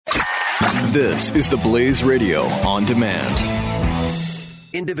This is the Blaze Radio on demand.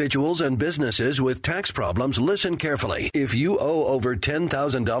 Individuals and businesses with tax problems, listen carefully. If you owe over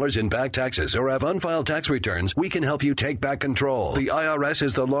 $10,000 in back taxes or have unfiled tax returns, we can help you take back control. The IRS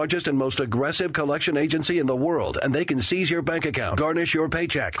is the largest and most aggressive collection agency in the world, and they can seize your bank account, garnish your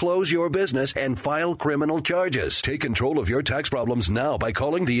paycheck, close your business, and file criminal charges. Take control of your tax problems now by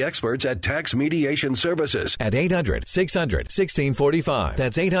calling the experts at Tax Mediation Services. At 800-600-1645.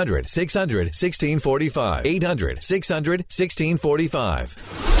 That's 800-600-1645. 800-600-1645.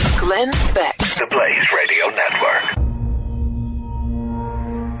 Glenn Beck. The Blaze Radio Network.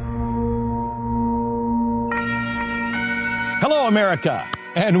 Hello, America,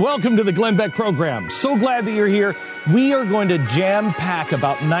 and welcome to the Glenn Beck program. So glad that you're here. We are going to jam-pack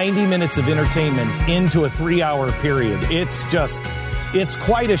about 90 minutes of entertainment into a 3-hour period. It's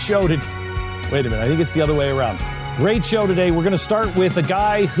quite a show to... Wait a minute, I think it's the other way around. Great show today. We're going to start with a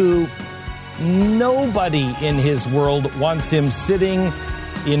guy who nobody in his world wants him sitting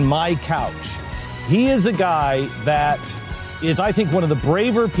in my couch. He is a guy that is, I think, one of the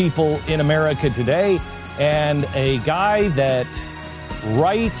braver people in America today, and a guy that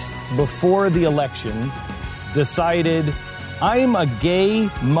right before the election decided, I'm a gay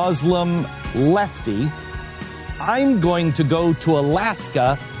Muslim lefty. I'm going to go to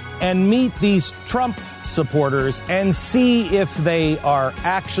Alaska and meet these Trump supporters and see if they are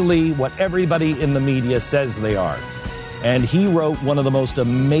actually what everybody in the media says they are. And he wrote one of the most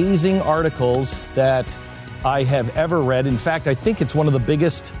amazing articles that I have ever read. In fact, I think it's one of the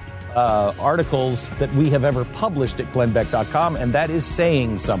biggest articles that we have ever published at glennbeck.com, and that is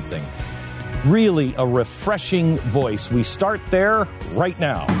saying something. Really a refreshing voice. We start there right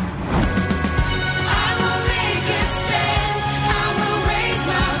now.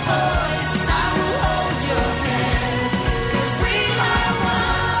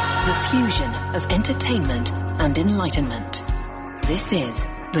 Fusion of entertainment and enlightenment. This is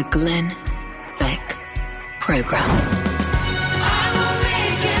the Glenn Beck Program. I will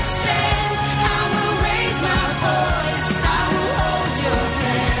make a stand. I will raise my voice. I will hold your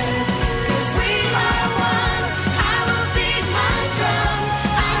hand. 'Cause we are one. I will beat my drum.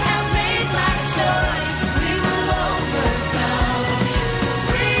 I have made my choice. We will overcome. 'Cause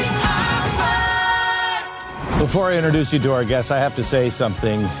we are one. Before I introduce you to our guest, I have to say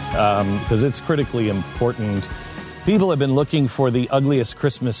something because it's critically important. People have been looking for the ugliest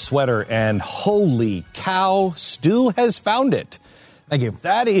Christmas sweater, and holy cow, Stu has found it. Thank you.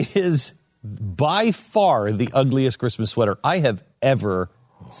 That is by far the ugliest Christmas sweater I have ever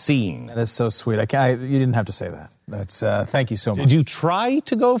seen. That is so sweet. You didn't have to say that. That's thank you so much. Did you try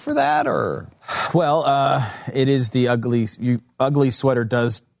to go for that, or? Well, it is the ugly sweater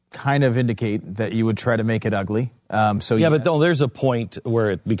does kind of indicate that you would try to make it ugly. But no, there's a point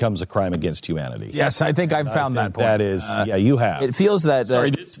where it becomes a crime against humanity. Yes, I think I've found that point. That is, you have. It feels that...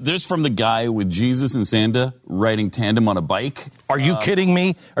 Sorry, this from the guy with Jesus and Santa riding tandem on a bike? Are you kidding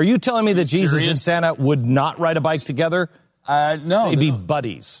me? Are you telling me that Jesus serious? and Santa would not ride a bike together? No. They'd be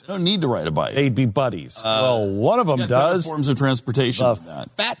buddies. They don't need to ride a bike. They'd be buddies. Well, one of them does. Forms of transportation. The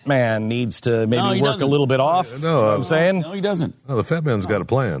fat man needs to maybe work a little bit off. No, you know what I'm saying? No, he doesn't. No, the fat man's got a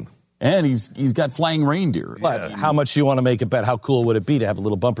plan. And he's got flying reindeer. But how much do you want to make it bet? How cool would it be to have a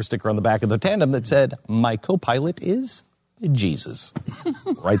little bumper sticker on the back of the tandem that said, "My co-pilot is Jesus."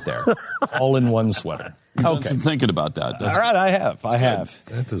 Right there. All in one sweater. You've done some thinking about that. All right, I have.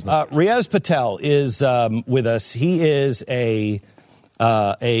 Riaz Patel is with us. He is a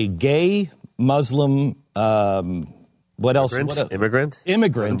gay Muslim, what else? Immigrant.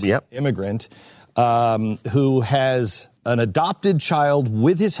 Yep. Immigrant, who has an adopted child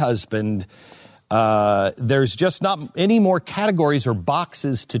with his husband. There's just not any more categories or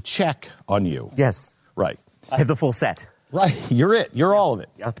boxes to check on you. Yes. Right. I have the full set. Right. You're it. You're all of it.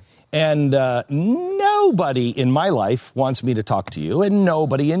 Yeah. And nobody in my life wants me to talk to you, and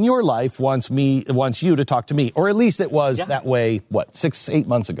nobody in your life wants you to talk to me. Or at least it was that way, 6-8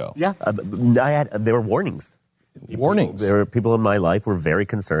 months ago? Yeah. There were warnings. There were people in my life were very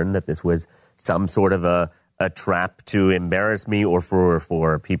concerned that this was some sort of a trap to embarrass me or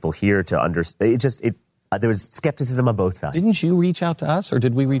for people here to understand. There was skepticism on both sides. Didn't you reach out to us, or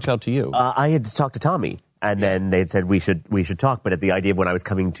did we reach out to you? I had talked to Tommy, and then they had said we should talk. But at the idea of when I was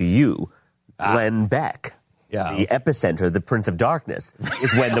coming to you, Glenn Beck, the epicenter, the Prince of Darkness,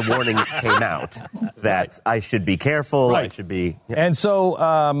 is when the warnings came out that I should be careful, I should be... And so,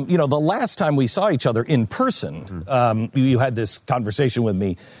 the last time we saw each other in person, you had this conversation with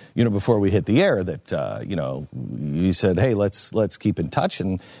me, before we hit the air that, you said, hey, let's keep in touch.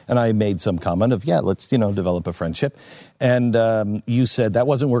 And I made some comment of, let's, develop a friendship. And you said that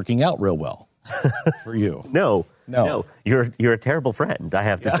wasn't working out real well for you. No. You're a terrible friend, I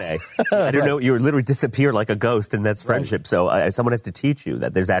have to say. I don't know. You literally disappear like a ghost, and that's friendship. So someone has to teach you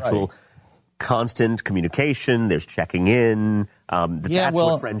that there's actual constant communication. There's checking in. That's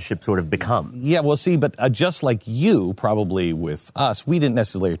what friendship sort of becomes. Yeah, well, see, but just like you, probably with us, we didn't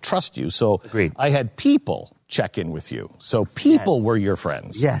necessarily trust you. So Agreed. I had people check in with you. So people were your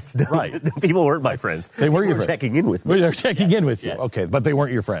friends. Yes. Right. People weren't my friends. They were your friends. Checking in with me. They were checking in with you. Yes. Okay, but they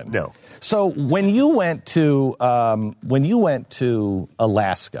weren't your friend. No. So when you went to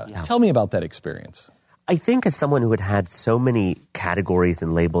Alaska, tell me about that experience. I think as someone who had so many categories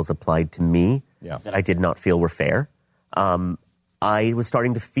and labels applied to me that I did not feel were fair, I was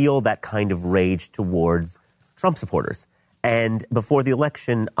starting to feel that kind of rage towards Trump supporters. And before the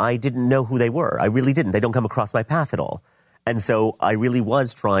election, I didn't know who they were. I really didn't. They don't come across my path at all. And so I really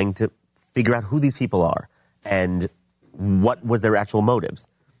was trying to figure out who these people are and what was their actual motives.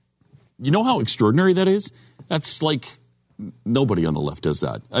 You know how extraordinary that is? That's like nobody on the left does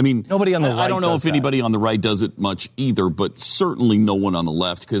that. I mean, nobody on the right. I don't know does if anybody on the right does it much either, but certainly no one on the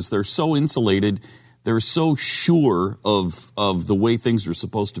left, because they're so insulated. They're so sure of the way things are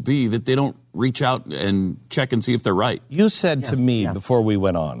supposed to be that they don't reach out and check and see if they're right. You said to me before we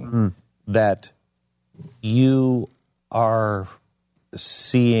went on that you are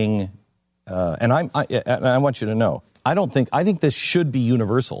seeing, and I want you to know, I think this should be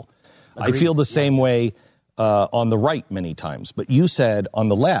universal. Agreed. I feel the same way on the right many times, but you said on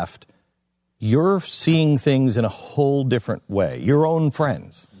the left, you're seeing things in a whole different way. Your own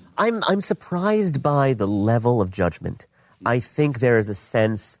friends. I'm surprised by the level of judgment. I think there is a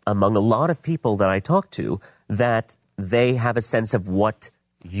sense among a lot of people that I talk to that they have a sense of what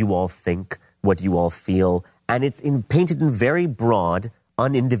you all think, what you all feel, and it's painted in very broad,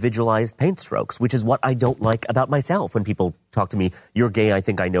 unindividualized paint strokes, which is what I don't like about myself. When people talk to me, you're gay, I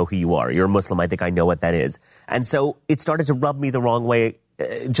think I know who you are. You're a Muslim, I think I know what that is. And so it started to rub me the wrong way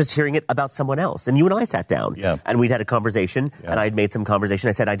just hearing it about someone else. And you and I sat down and we'd had a conversation and I'd made some conversation.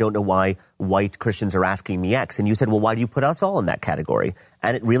 I said, I don't know why white Christians are asking me X. And you said, well, why do you put us all in that category?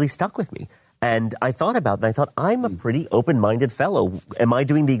 And it really stuck with me. And I thought about it and I thought, I'm a pretty open-minded fellow. Am I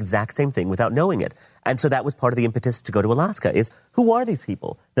doing the exact same thing without knowing it? And so that was part of the impetus to go to Alaska is who are these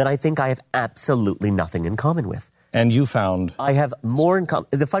people that I think I have absolutely nothing in common with? And you found... I have more in common.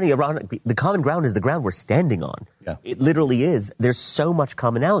 The common ground is the ground we're standing on. Yeah. It literally is. There's so much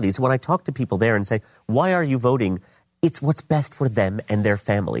commonality. So when I talk to people there and say, why are you voting? It's what's best for them and their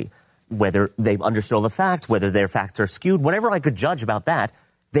family. Whether they've understood all the facts, whether their facts are skewed, whatever I could judge about that,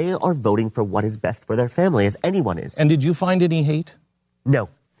 they are voting for what is best for their family, as anyone is. And did you find any hate? No.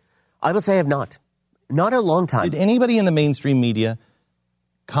 I will say I have not. Not in a long time. Did anybody in the mainstream media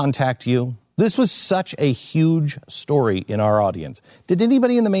contact you? This was such a huge story in our audience. Did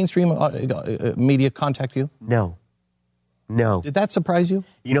anybody in the mainstream media contact you? No. No. Did that surprise you?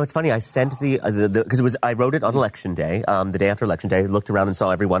 You know, it's funny. I sent because I wrote it on election day, the day after election day. I looked around and saw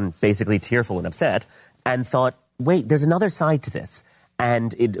everyone basically tearful and upset and thought, wait, there's another side to this.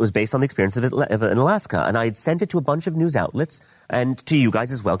 And it was based on the experience of it in Alaska. And I had sent it to a bunch of news outlets and to you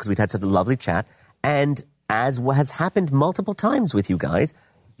guys as well, because we'd had such a lovely chat. And as has happened multiple times with you guys,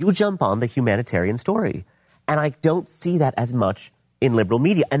 you jump on the humanitarian story. And I don't see that as much in liberal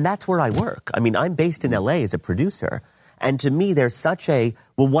media. And that's where I work. I mean, I'm based in LA as a producer. And to me, there's such a,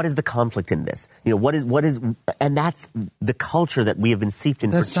 well, what is the conflict in this? You know, what is, and that's the culture that we have been steeped in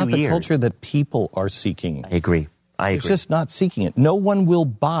for 2 years. That's not the culture that people are seeking. I agree. It's just not seeking it. No one will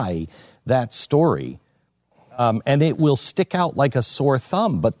buy that story. And it will stick out like a sore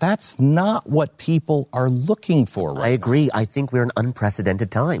thumb, but that's not what people are looking for right I agree. Now. I think we're in unprecedented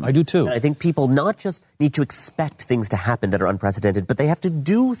times. I do too. And I think people not just need to expect things to happen that are unprecedented, but they have to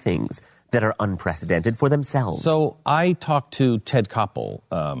do things that are unprecedented for themselves. So I talked to Ted Koppel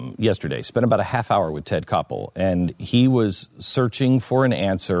yesterday, spent about a half hour with Ted Koppel, and he was searching for an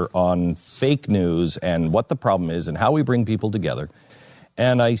answer on fake news and what the problem is and how we bring people together.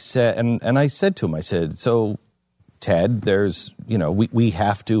 And I said, and I said to him, I said, so Ted, there's, you know, we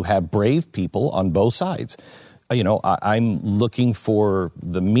have to have brave people on both sides. I'm looking for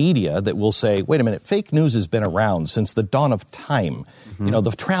the media that will say, wait a minute, fake news has been around since the dawn of time. Mm-hmm.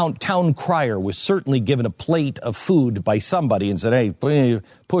 The town crier was certainly given a plate of food by somebody and said, hey,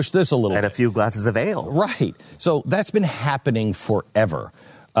 push this a little And bit. a few glasses of ale. Right. So that's been happening forever.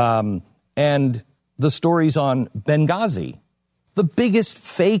 And the stories on Benghazi, the biggest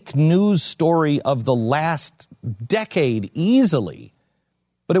fake news story of the last decade easily.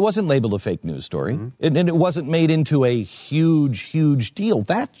 But it wasn't labeled a fake news story, and it wasn't made into a huge, huge deal.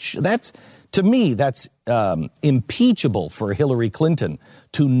 That's to me, that's impeachable for Hillary Clinton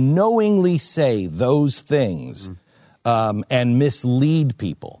to knowingly say those things and mislead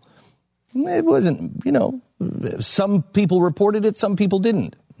people. It wasn't, some people reported it, some people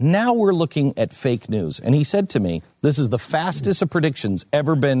didn't. Now we're looking at fake news. And he said to me, this is the fastest of predictions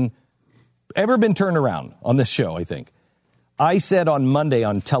ever been turned around on this show, I think. I said on Monday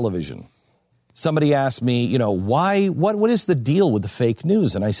on television, somebody asked me, what is the deal with the fake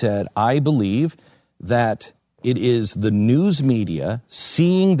news? And I said, I believe that it is the news media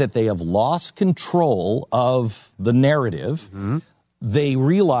seeing that they have lost control of the narrative. Mm-hmm. They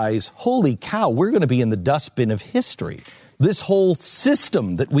realize, holy cow, we're going to be in the dustbin of history. This whole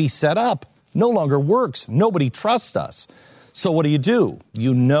system that we set up no longer works. Nobody trusts us. So what do?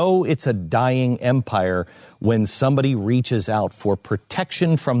 You know it's a dying empire when somebody reaches out for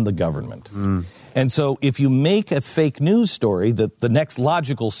protection from the government. And so if you make a fake news story, the next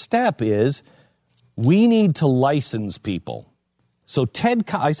logical step is we need to license people. So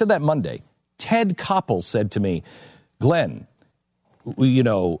I said that Monday. Ted Koppel said to me, Glenn,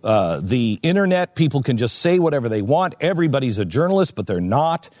 the internet, people can just say whatever they want. Everybody's a journalist, but they're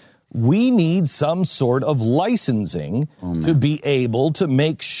not. We need some sort of licensing to be able to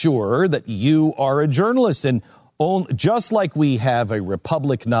make sure that you are a journalist. And just like we have a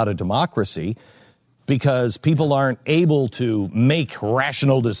republic, not a democracy, because people aren't able to make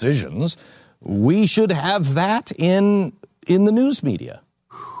rational decisions, we should have that in the news media.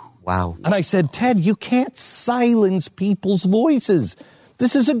 Wow. And I said, Ted, you can't silence people's voices.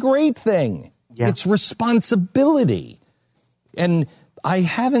 This is a great thing. Yeah. It's responsibility. And I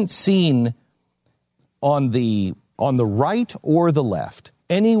haven't seen on the right or the left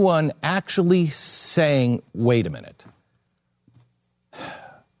anyone actually saying, wait a minute,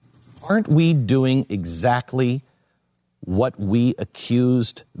 aren't we doing exactly what we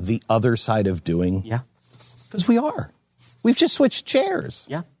accused the other side of doing? Yeah. Because we are. We've just switched chairs.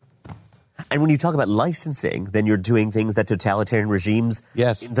 Yeah. And when you talk about licensing, then you're doing things that totalitarian regimes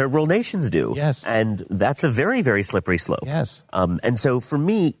in third world nations do. Yes. And that's a very, very slippery slope. Yes. And so for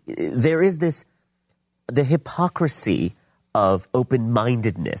me, there is the hypocrisy of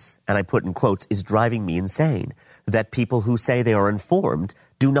open-mindedness, and I put in quotes, is driving me insane. That people who say they are informed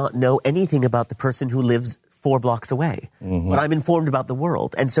do not know anything about the person who lives 4 blocks away. But I'm informed about the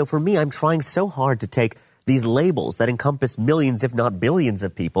world. And so for me, I'm trying so hard to take these labels that encompass millions, if not billions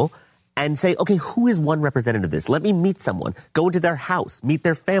of people, and say, okay, who is one representative of this? Let me meet someone, go into their house, meet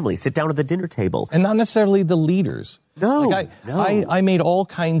their family, sit down at the dinner table. And not necessarily the leaders. No, I made all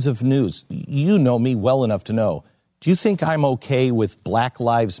kinds of news. You know me well enough to know. Do you think I'm okay with Black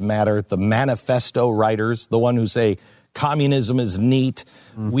Lives Matter, the manifesto writers, the one who say communism is neat,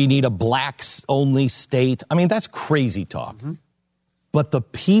 we need a blacks-only state? I mean, that's crazy talk. But the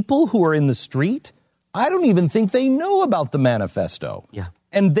people who are in the street, I don't even think they know about the manifesto. Yeah.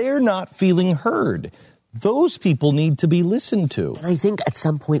 And they're not feeling heard. Those people need to be listened to. And I think at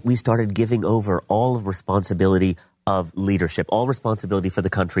some point we started giving over all of responsibility of leadership, all responsibility for the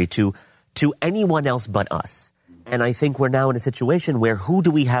country to anyone else but us. And I think we're now in a situation where who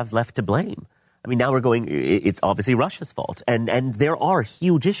do we have left to blame? I mean, now it's obviously Russia's fault. And there are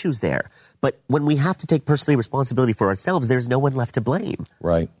huge issues there. But when we have to take personal responsibility for ourselves, there's no one left to blame.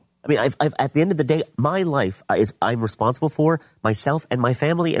 Right. I mean, I've at the end of the day, my life I'm responsible for myself and my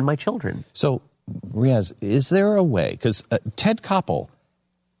family and my children. So, Riaz, is there a way? Because Ted Koppel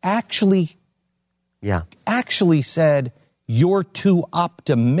actually said, you're too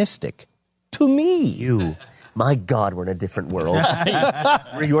optimistic to me. My God, we're in a different world.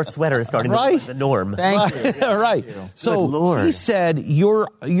 Where your sweater is starting to be the norm. Thank you. Right. So he said,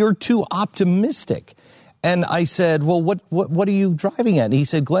 you're too optimistic. And I said, well, what are you driving at? And he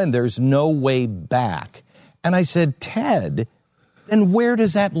said, Glenn, there's no way back. And I said, Ted, then where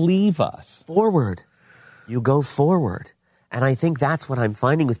does that leave us? Forward. You go forward. And I think that's what I'm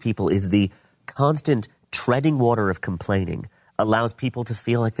finding with people is the constant treading water of complaining, allows people to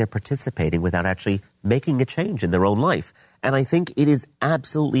feel like they're participating without actually making a change in their own life. And I think it is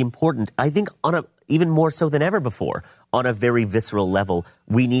absolutely important. I think even more so than ever before, on a very visceral level,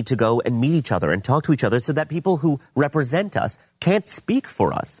 we need to go and meet each other and talk to each other so that people who represent us can't speak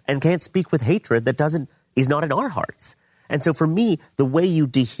for us and can't speak with hatred that is not in our hearts. And so for me, the way you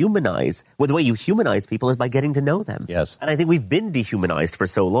humanize people is by getting to know them. Yes. And I think we've been dehumanized for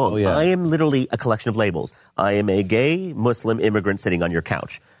so long. Oh, yeah. I am literally a collection of labels. I am a gay Muslim immigrant sitting on your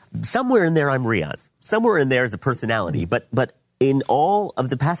couch. Somewhere in there, I'm Riaz. Somewhere in there is a personality. But in all of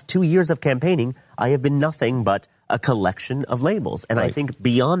the past 2 years of campaigning, I have been nothing but a collection of labels. And I think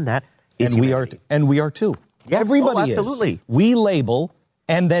beyond that is humanity. And we are too. Yes. Everybody absolutely. is. We label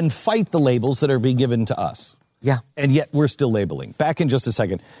and then fight the labels that are being given to us. Yeah. And yet we're still labeling. Back in just a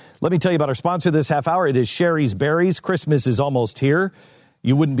second. Let me tell you about our sponsor this half hour. It is Sherry's Berries. Christmas is almost here.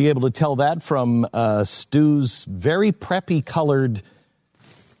 You wouldn't be able to tell that from Stu's very preppy colored,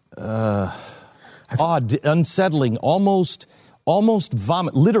 odd, unsettling, almost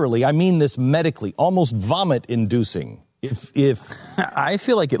vomit. Literally, I mean this medically, almost vomit-inducing. If I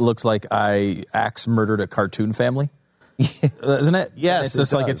feel like it looks like I axe murdered a cartoon family. Isn't it? Yes, and it's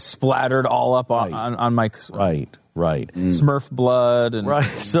just like it's splattered all up on my right. Smurf blood and right.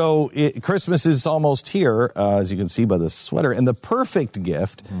 So Christmas is almost here, as you can see by the sweater, and the perfect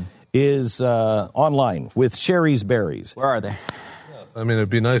gift is online with Sherry's Berries. Where are they? I mean, it'd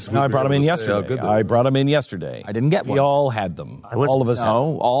be nice. If I brought them in yesterday. I didn't get one. We all had them. All of us.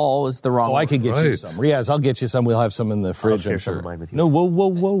 No, all is the wrong. Oh, I could get you Right. some. Riaz, I'll get you some. We'll have some in the fridge. share I'm some sure. of mine with you. No, whoa.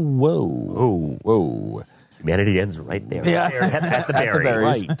 Humanity ends right there. Yeah. Right there at the berry.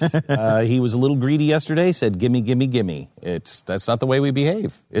 berries. Right. He was a little greedy yesterday, said, gimme. That's not the way we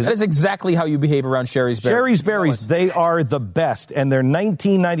behave, is That it? is exactly how you behave around Sherry's Berries. Sherry's Berries, they are the best, and they're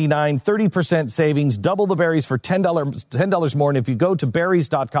 $19.99, 30% savings, double the berries for $10 more, and if you go to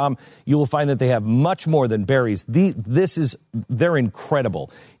berries.com, you will find that they have much more than berries. They're incredible.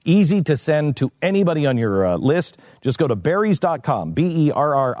 Easy to send to anybody on your list. Just go to berries.com,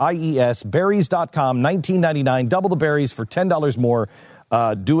 BERRIES, berries.com, $19.99, double the berries for $10 more.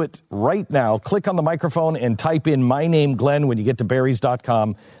 Do it right now. Click on the microphone and type in my name, Glenn, when you get to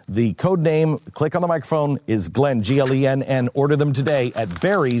berries.com. The code name, click on the microphone, is Glenn, Glenn. Order them today at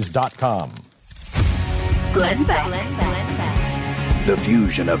berries.com. Glenn Beck. The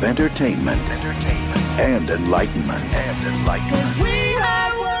fusion of entertainment and enlightenment. 'Cause we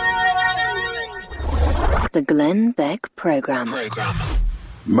are one. The Glenn Beck Program.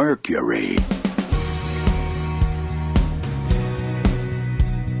 Mercury.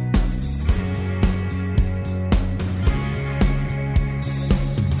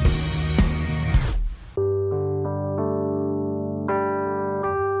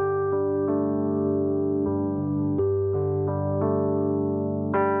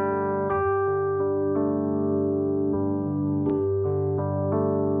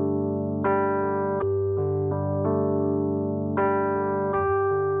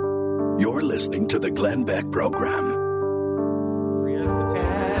 You're listening to the Glenn Beck Program.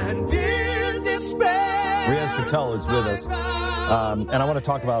 Riaz Patel is with us. And I want to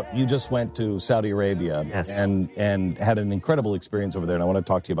talk about, you just went to Saudi Arabia and had an incredible experience over there, and I want to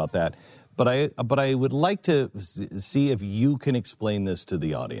talk to you about that. But I would like to see if you can explain this to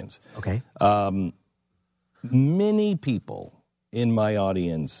the audience. Okay. Many people in my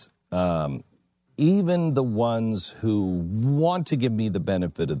audience, even the ones who want to give me the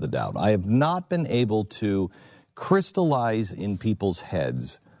benefit of the doubt, I have not been able to crystallize in people's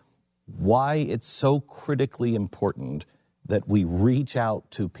heads why it's so critically important that we reach out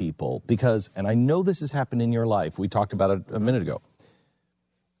to people. Because, and I know this has happened in your life, we talked about it a minute ago.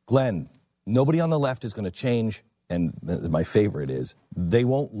 Glenn, nobody on the left is going to change, and my favorite is, they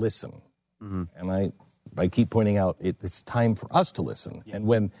won't listen. Mm-hmm. And I keep pointing out, it's time for us to listen. Yeah. And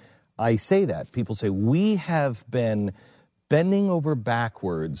when I say that, people say, we have been bending over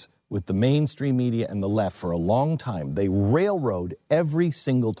backwards with the mainstream media and the left for a long time. They railroad every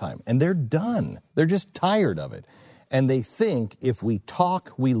single time, and they're done. They're just tired of it. And they think if we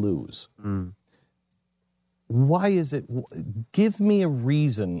talk, we lose. Mm. Why is it? Give me a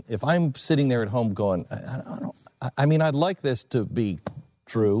reason. If I'm sitting there at home going, I mean, I'd like this to be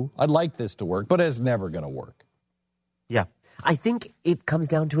true. I'd like this to work, but it's never going to work. Yeah. I think it comes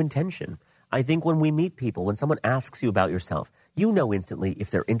down to intention. I think when we meet people, when someone asks you about yourself, you know instantly if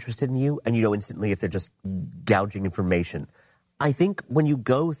they're interested in you, and you know instantly if they're just gouging information. I think when you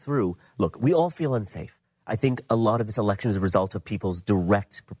go through, look, we all feel unsafe. I think a lot of this election is a result of people's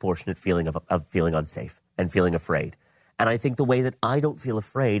direct, proportionate feeling of feeling unsafe and feeling afraid. And I think the way that I don't feel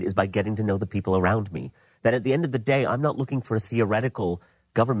afraid is by getting to know the people around me. That at the end of the day, I'm not looking for a theoretical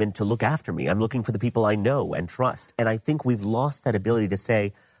government to look after me. I'm looking for the people I know and trust. And I think we've lost that ability to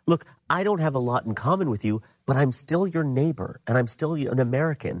say, look, I don't have a lot in common with you, but I'm still your neighbor, and I'm still an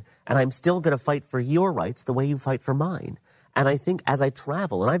American, and I'm still going to fight for your rights the way you fight for mine. And I think as I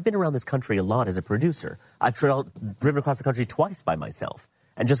travel, and I've been around this country a lot as a producer, I've driven across the country twice by myself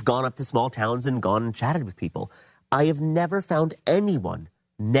and just gone up to small towns and gone and chatted with people. I have never found anyone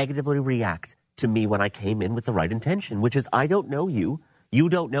negatively react to me when I came in with the right intention, which is I don't know you, you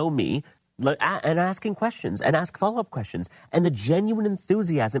don't know me, and asking questions and ask follow-up questions. And the genuine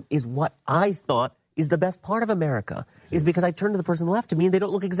enthusiasm is what I thought is the best part of America, is because I turn to the person left to me and they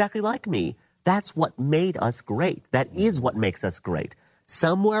don't look exactly like me. That's what made us great. That is what makes us great.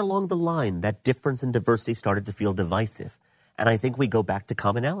 Somewhere along the line, that difference and diversity started to feel divisive. And I think we go back to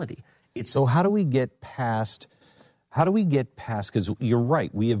commonality. So how do we get past, because you're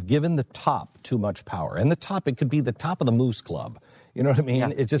right, we have given the top too much power. And the top, it could be the top of the Moose Club. You know what I mean? Yeah,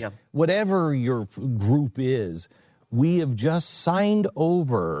 it's just whatever your group is, we have just signed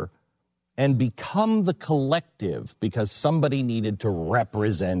over and become the collective because somebody needed to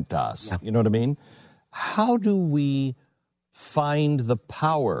represent us. Yeah. You know what I mean? How do we find the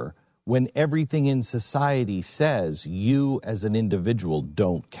power when everything in society says you as an individual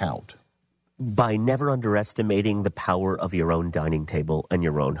don't count? By never underestimating the power of your own dining table and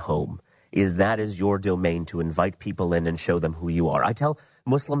your own home. That is your domain to invite people in and show them who you are. I tell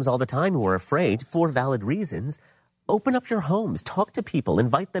Muslims all the time who are afraid, for valid reasons, open up your homes, talk to people,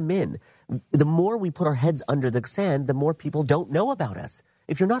 invite them in. The more we put our heads under the sand, the more people don't know about us.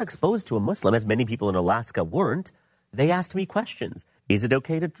 If you're not exposed to a Muslim, as many people in Alaska weren't, they asked me questions. Is it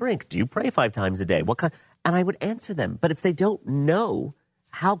okay to drink? Do you pray 5 times a day? What kind? And I would answer them. But if they don't know,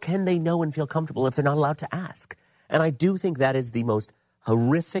 how can they know and feel comfortable if they're not allowed to ask? And I do think that is the most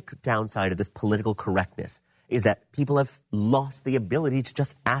horrific downside of this political correctness, is that people have lost the ability to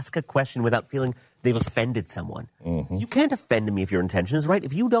just ask a question without feeling they've offended someone. Mm-hmm. You can't offend me if your intention is right.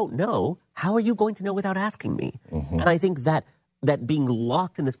 If you don't know, how are you going to know without asking me? Mm-hmm. And I think that being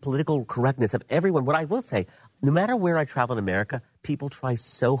locked in this political correctness of everyone, what I will say, no matter where I travel in America, people try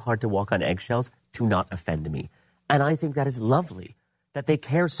so hard to walk on eggshells to not offend me. And I think that is lovely, that they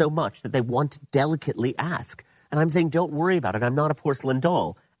care so much that they want to delicately ask. And I'm saying, don't worry about it. I'm not a porcelain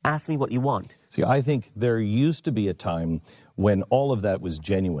doll. Ask me what you want. See, I think there used to be a time when all of that was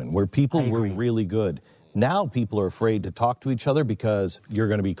genuine, where people were really good. Now people are afraid to talk to each other because you're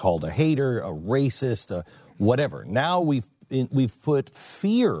going to be called a hater, a racist, a whatever. Now we've put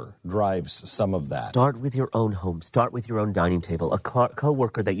fear drives some of that. Start with your own home. Start with your own dining table. A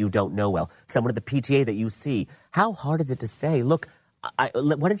co-worker that you don't know well. Someone at the PTA that you see. How hard is it to say, look, why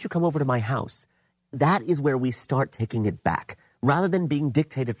don't you come over to my house? That is where we start taking it back. Rather than being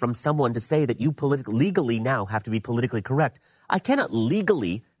dictated from someone to say that you legally now have to be politically correct. I cannot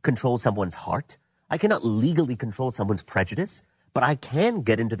legally control someone's heart. I cannot legally control someone's prejudice. But I can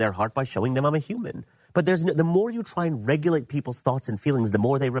get into their heart by showing them I'm a human. But the more you try and regulate people's thoughts and feelings, the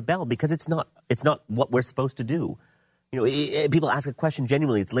more they rebel, because it's not what we're supposed to do. You know, people ask a question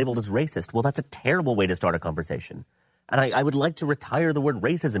genuinely, it's labeled as racist. Well, that's a terrible way to start a conversation. And I would like to retire the word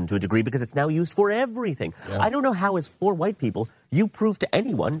racism to a degree because it's now used for everything. Yeah. I don't know how, as 4 white people, you prove to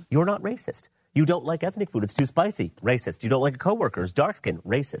anyone you're not racist. You don't like ethnic food, it's too spicy, racist. You don't like a coworker, it's dark skin,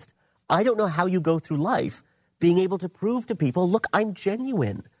 racist. I don't know how you go through life being able to prove to people, look, I'm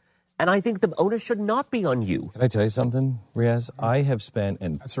genuine. And I think the onus should not be on you. Can I tell you something, Riaz? I have spent,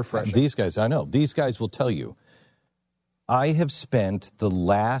 and that's refreshing. These guys, I know, these guys will tell you, I have spent the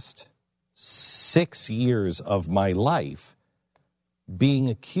last 6 years of my life being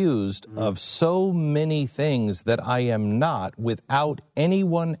accused of so many things that I am not without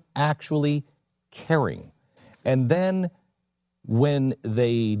anyone actually caring. And then when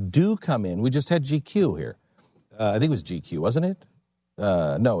they do come in, we just had GQ here. I think it was GQ, wasn't it?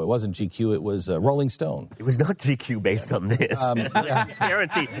 No, it wasn't GQ. It was Rolling Stone. It was not GQ based on this.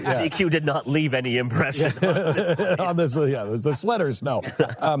 Guarantee GQ did not leave any impression on this. The sweaters, no.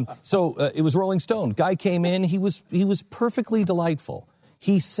 So it was Rolling Stone. Guy came in. He was perfectly delightful.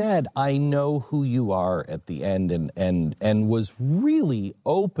 He said, "I know who you are" at the end, and was really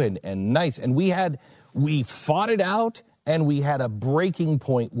open and nice. And we fought it out, and we had a breaking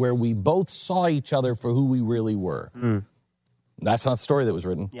point where we both saw each other for who we really were. Mm. That's not the story that was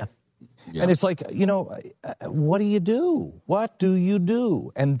written. Yeah. And it's like, you know, what do you do? What do you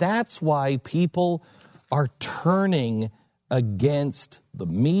do? And that's why people are turning against the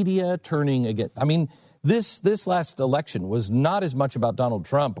media, turning against... I mean, this last election was not as much about Donald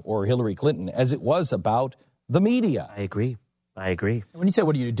Trump or Hillary Clinton as it was about the media. I agree. I agree. When you say,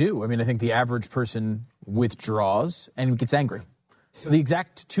 what do you do? I mean, I think the average person withdraws and gets angry. So the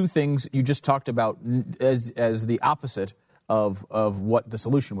exact two things you just talked about as the opposite of what the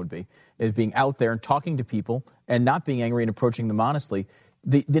solution would be, is being out there and talking to people and not being angry and approaching them honestly.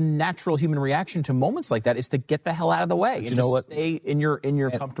 The natural human reaction to moments like that is to get the hell out of the way and just stay in your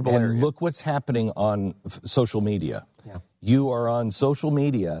comfortable area. And look what's happening on social media. Yeah. You are on social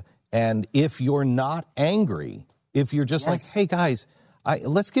media, and if you're not angry, if you're just like, hey, guys,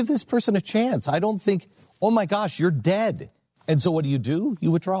 let's give this person a chance. I don't think, oh, my gosh, you're dead. And so what do? You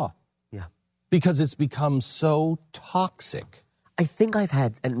withdraw. Yeah. Because it's become so toxic. I think I've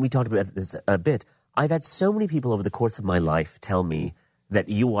had, and we talked about this a bit, I've had so many people over the course of my life tell me that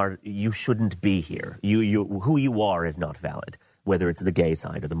you shouldn't be here. Who you are is not valid, whether it's the gay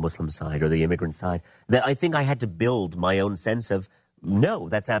side or the Muslim side or the immigrant side, that I think I had to build my own sense of, no,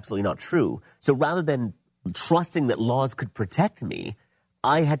 that's absolutely not true. So rather than trusting that laws could protect me,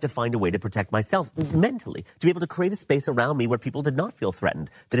 I had to find a way to protect myself mentally, to be able to create a space around me where people did not feel threatened,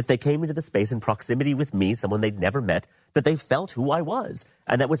 that if they came into the space in proximity with me, someone they'd never met, that they felt who I was.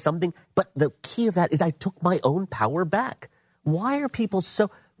 And that was something, but the key of that is I took my own power back. Why are people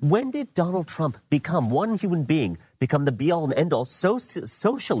so... When did Donald Trump become one human being, become the be-all and end-all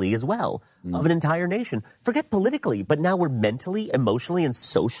socially as well of an entire nation? Forget politically, but now we're mentally, emotionally, and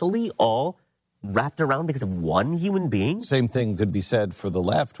socially all wrapped around because of one human being? Same thing could be said for the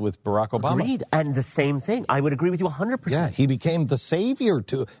left with Barack Obama. Agreed. And the same thing. I would agree with you 100%. Yeah, he became the savior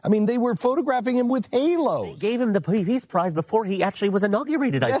they were photographing him with halos. They gave him the Peace Prize before he actually was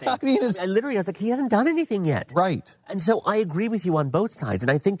inaugurated, I think. I was like, he hasn't done anything yet. Right. And so I agree with you on both sides. And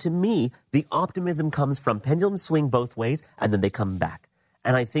I think to me, the optimism comes from pendulums swing both ways, and then they come back.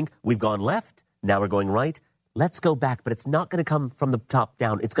 And I think we've gone left, now we're going right. Let's go back, but it's not going to come from the top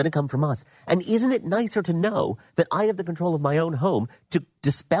down. It's going to come from us. And isn't it nicer to know that I have the control of my own home to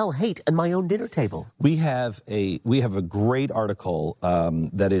dispel hate at my own dinner table? We have a great article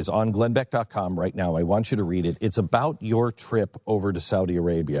that is on glennbeck.com right now. I want you to read it. It's about your trip over to Saudi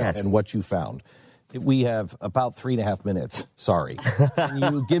Arabia and what you found. We have about 3.5 minutes. Sorry. Can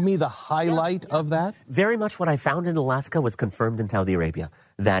you give me the highlight of that? Very much what I found in Alaska was confirmed in Saudi Arabia,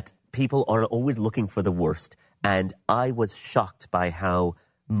 that people are always looking for the worst. And I was shocked by how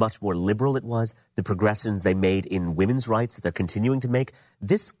much more liberal it was, the progressions they made in women's rights that they're continuing to make.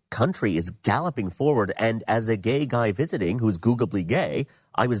 This country is galloping forward. And as a gay guy visiting, who's Googably gay,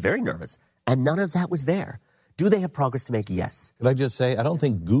 I was very nervous. And none of that was there. Do they have progress to make? Yes. Could I just say, I don't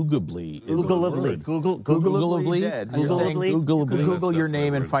think Googably is Googleably. Googleably dead. You're saying Google your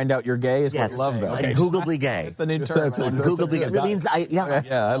name and find out you're gay is what I love that. Okay. Googably gay. It's an intern. Googably gay. It means I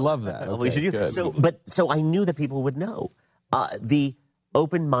love that. Okay, so I knew that people would know. The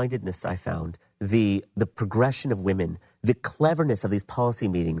open-mindedness I found, the progression of women, the cleverness of these policy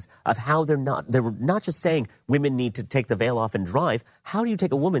meetings, of how they're not just saying women need to take the veil off and drive. How do you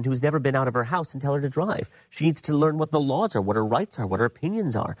take a woman who's never been out of her house and tell her to drive? She needs to learn what the laws are, what her rights are, what her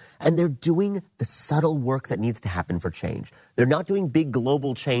opinions are. And they're doing the subtle work that needs to happen for change. They're not doing big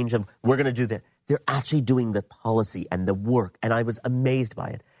global change of we're going to do that. They're actually doing the policy and the work. And I was amazed by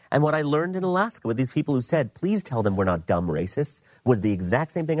it. And what I learned in Alaska with these people who said, please tell them we're not dumb racists, was the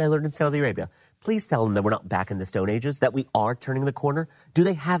exact same thing I learned in Saudi Arabia. Please tell them that we're not back in the Stone Ages, that we are turning the corner. Do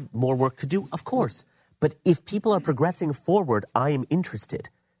they have more work to do? Of course. But if people are progressing forward, I am interested.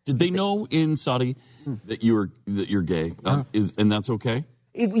 Did they know in Saudi that you're gay? And that's okay?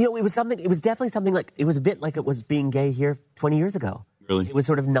 It was something. It was definitely something like, it was a bit like it was being gay here 20 years ago. Really? It was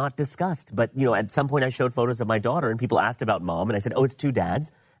sort of not discussed. But, at some point I showed photos of my daughter and people asked about mom. And I said, oh, it's two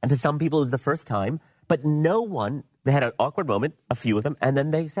dads. And to some people it was the first time. But no one, they had an awkward moment, a few of them. And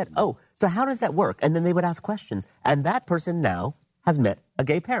then they said, oh, so how does that work? And then they would ask questions. And that person now has met a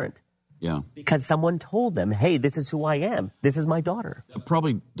gay parent. Yeah. Because someone told them, hey, this is who I am. This is my daughter. That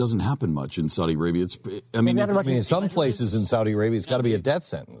probably doesn't happen much in Saudi Arabia. In some places in Saudi Arabia, it's got to be a death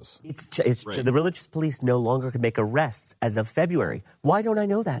sentence. The religious police no longer can make arrests as of February. Why don't I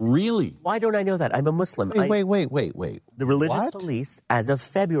know that? Really? Why don't I know that? I'm a Muslim. Wait. The religious police, as of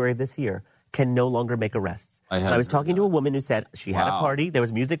February of this year, can no longer make arrests. I was talking to a woman who said she had a party, there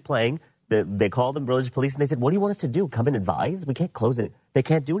was music playing. They called the religious police and they said, what do you want us to do? Come and advise? We can't close it. They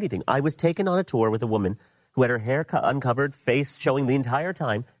can't do anything. I was taken on a tour with a woman who had her hair uncovered, face showing the entire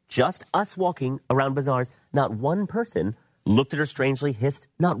time, just us walking around bazaars. Not one person looked at her strangely, hissed.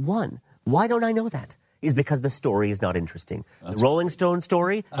 Not one. Why don't I know that? is because the story is not interesting. The Rolling Stone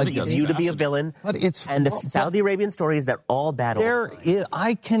story leads you to be a villain, and the Saudi Arabian story is that all bad.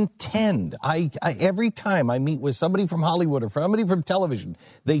 I contend. Every time I meet with somebody from Hollywood or somebody from television,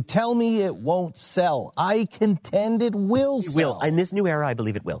 they tell me it won't sell. I contend it will sell. It will. In this new era, I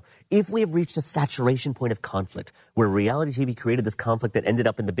believe it will. If we have reached a saturation point of conflict, where reality TV created this conflict that ended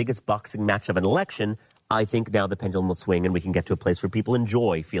up in the biggest boxing match of an election, I think now the pendulum will swing and we can get to a place where people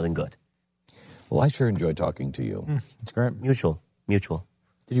enjoy feeling good. Well, I sure enjoy talking to you. It's great. Mutual.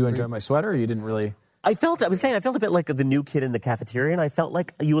 Did you enjoy my sweater, or you didn't really? I felt a bit like the new kid in the cafeteria, and I felt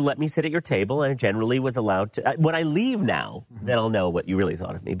like you would let me sit at your table, and I generally was allowed to. When I leave now, then I'll know what you really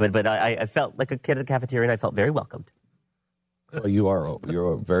thought of me. But I felt like a kid at the cafeteria, and I felt very welcomed. Well,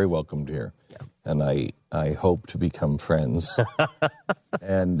 you're very welcomed here, and I hope to become friends.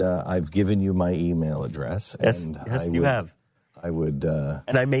 And I've given you my email address. Yes, you have. I would,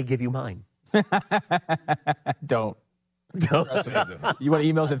 and I may give you mine. Don't. You want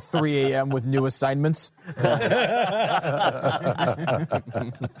emails at 3 a.m. with new assignments?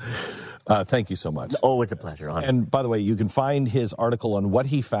 Thank you so much. Always a pleasure, honestly. And by the way, you can find his article on what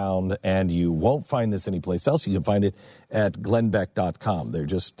he found, and you won't find this anyplace else. You can find it at glennbeck.com. They're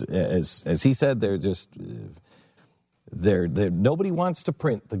just, as he said, they're just... Nobody wants to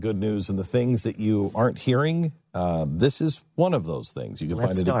print the good news and the things that you aren't hearing. This is one of those things. You can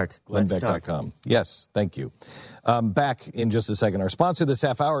find it at glennbeck.com. Yes, thank you. Back in just a second. Our sponsor this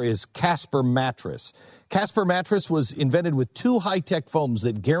half hour is Casper Mattress. Casper Mattress was invented with 2 high-tech foams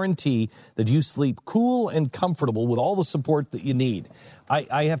that guarantee that you sleep cool and comfortable with all the support that you need.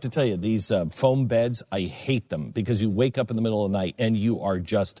 I have to tell you, these foam beds, I hate them because you wake up in the middle of the night and you are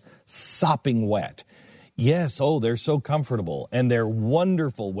just sopping wet. Yes, they're so comfortable, and they're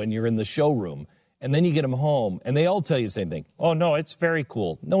wonderful when you're in the showroom. And then you get them home, and they all tell you the same thing. Oh, no, it's very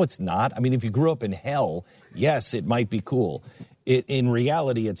cool. No, it's not. I mean, if you grew up in hell, yes, it might be cool. In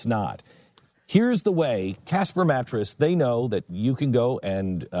reality, it's not. Here's the way. Casper Mattress, they know that you can go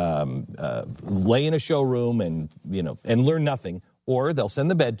and lay in a showroom and learn nothing, or they'll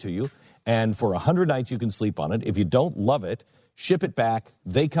send the bed to you, and for 100 nights you can sleep on it. If you don't love it, ship it back.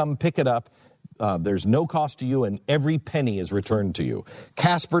 They come pick it up. There's no cost to you, and every penny is returned to you.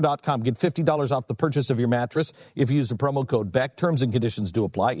 Casper.com. Get $50 off the purchase of your mattress if you use the promo code BECK. Terms and conditions do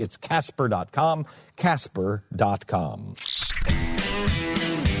apply. It's Casper.com. Casper.com.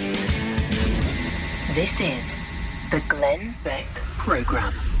 This is the Glenn Beck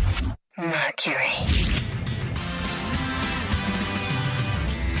Program. Mercury.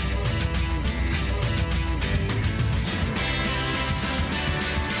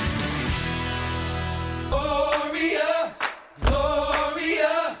 Gloria,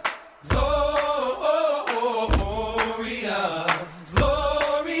 Gloria, Gloria,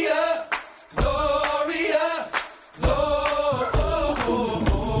 Gloria, Gloria, Gloria.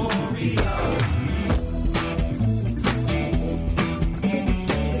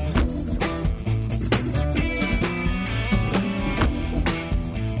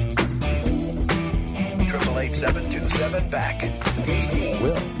 888-727-BECK. This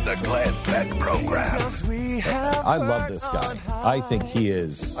is the Glenn Beck Program. I love this guy. I think he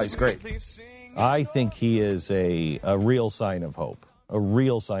is... he's great. I think he is a real sign of hope. A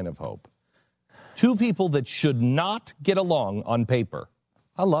real sign of hope. 2 people that should not get along on paper.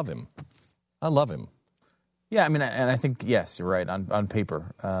 I love him. I love him. Yeah, I mean, and I think, yes, you're right, on paper.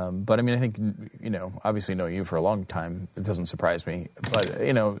 But, I mean, I think, obviously knowing you for a long time, it doesn't surprise me. But,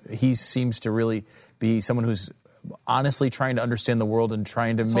 he seems to really be someone who's honestly trying to understand the world and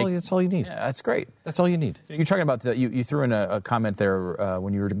trying to That's all you need. Yeah, that's great. That's all you need. You're talking about, you threw in a comment there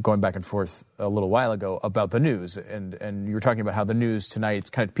when you were going back and forth a little while ago about the news. And you were talking about how the news tonight, it's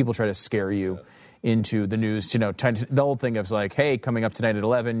kind of, people try to scare you into the news, the whole thing of like, hey, coming up tonight at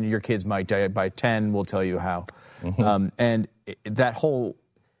 11, your kids might die by 10, we'll tell you how. Mm-hmm. And that whole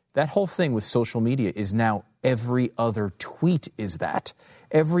thing with social media is now every other tweet is that.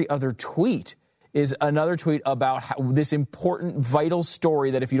 Every other tweet is another tweet about this important, vital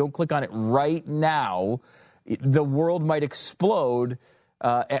story that if you don't click on it right now, the world might explode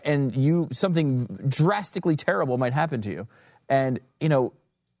and something drastically terrible might happen to you. And,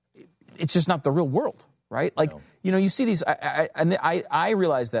 it's just not the real world, right? Like, you see these, I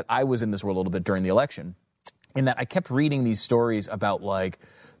realized that I was in this world a little bit during the election, in that I kept reading these stories about, like,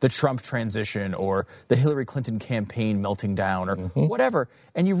 the Trump transition or the Hillary Clinton campaign melting down or whatever.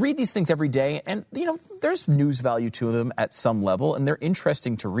 And you read these things every day, and, there's news value to them at some level, and they're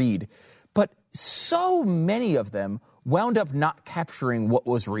interesting to read. But so many of them wound up not capturing what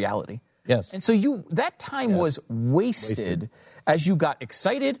was reality. Yes. And so that time was wasted as you got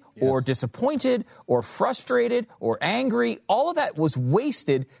excited or disappointed or frustrated or angry. All of that was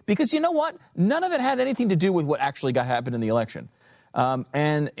wasted because you know what? None of it had anything to do with what actually happened in the election.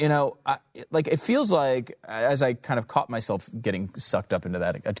 It feels like, as I kind of caught myself getting sucked up into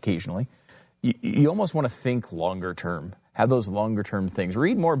that occasionally, you almost want to think longer term, have those longer term things,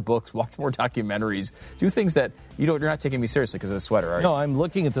 read more books, watch more documentaries, do things that you're not taking me seriously because of the sweater, are you? No, I'm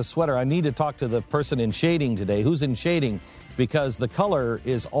looking at the sweater. I need to talk to the person in shading today. Who's in shading? Because the color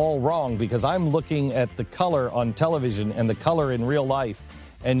is all wrong, because I'm looking at the color on television and the color in real life.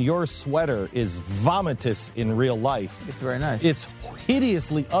 And your sweater is vomitous in real life. It's very nice. It's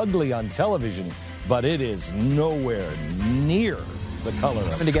hideously ugly on television, but it is nowhere near the color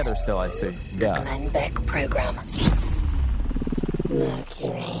of it. Together still, I see. The Glenn Beck Program.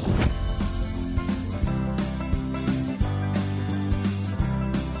 Mercury.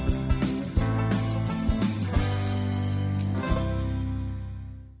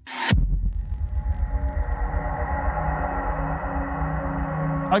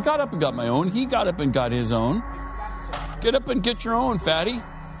 I got up and got my own. He got up and got his own. Get up and get your own, fatty.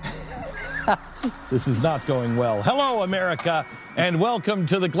 This is not going well. Hello, America, and welcome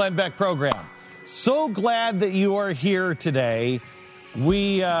to the Glenn Beck Program. So glad that you are here today.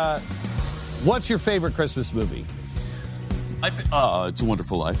 What's your favorite Christmas movie? It's a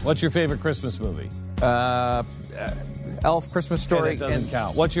Wonderful Life. What's your favorite Christmas movie? Elf, Christmas Story. It doesn't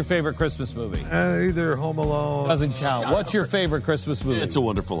count. What's your favorite Christmas movie? Either Home Alone. Doesn't count. What's your favorite Christmas movie? It's a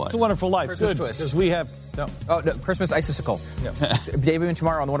Wonderful Life. It's a Wonderful Life. Christmas Good, Twist. because we have... No. Oh, no, Christmas Icicle. Yeah. David and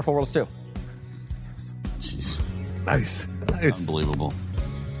Tomorrow on The Wonderful World of Stu. Jeez. Nice. Unbelievable.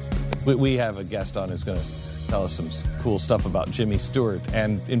 We have a guest on who's going to tell us some cool stuff about Jimmy Stewart,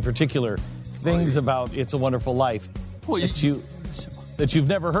 and in particular, things about It's a Wonderful Life that you've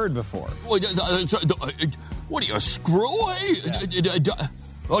never heard before. What are you, a screw?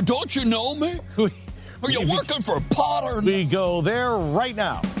 Don't you know me? Are you working for Potter? We go there right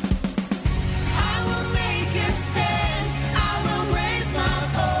now. I will make a stand. I will raise my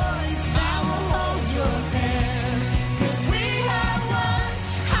voice. I will hold your hand. 'Cause we are one.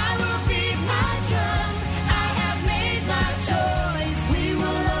 I will beat my drum. I have made my choice. We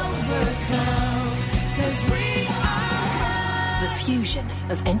will overcome. 'Cause we are one. The fusion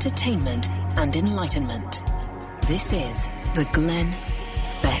of entertainment and enlightenment. This is the Glenn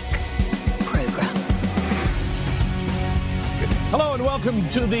Beck Program. Hello and welcome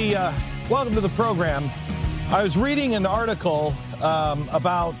to the program. I was reading an article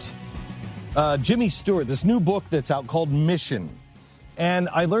about Jimmy Stewart, this new book that's out called Mission. And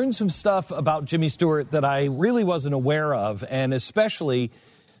I learned some stuff about Jimmy Stewart that I really wasn't aware of, and especially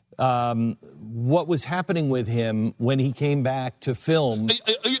what was happening with him when he came back to film.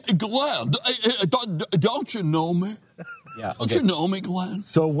 Glenn, don't you know me? Yeah, Don't you know me, Glenn?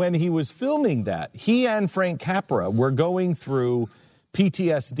 So when he was filming that, he and Frank Capra were going through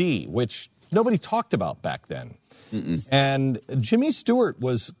PTSD, which nobody talked about back then. And Jimmy Stewart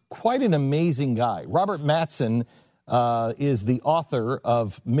was quite an amazing guy. Robert Mattson is the author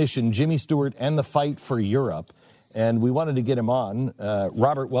of Mission, Jimmy Stewart and the Fight for Europe. And we wanted to get him on.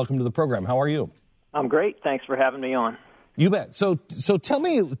 Robert, welcome to the program. How are you? I'm great. Thanks for having me on. You bet. So tell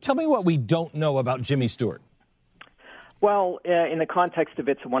me what we don't know about Jimmy Stewart. Well, in the context of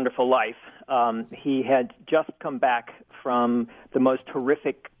It's a Wonderful Life, he had just come back from the most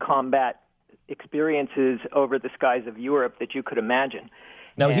horrific combat experiences over the skies of Europe that you could imagine.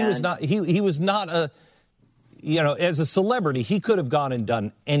 Now, he was not a, as a celebrity, he could have gone and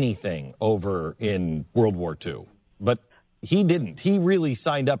done anything over in World War II, but he didn't. He really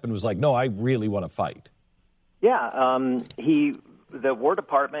signed up and was like, no, I really want to fight. Yeah, the War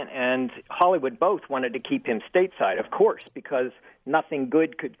Department and Hollywood both wanted to keep him stateside, of course, because nothing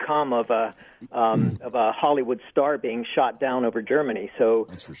good could come of a Hollywood star being shot down over Germany. So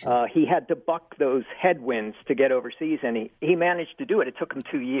That's for sure. He had to buck those headwinds to get overseas, and he managed to do it. It took him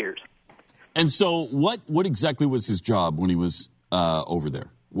 2 years. And so what exactly was his job when he was over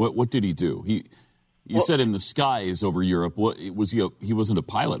there? What did he do? You said in the skies over Europe. What was he? He wasn't a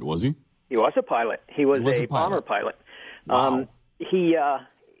pilot, was he? He was a pilot. He was a bomber pilot. Wow. He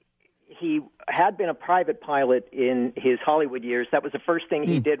had been a private pilot in his Hollywood years. That was the first thing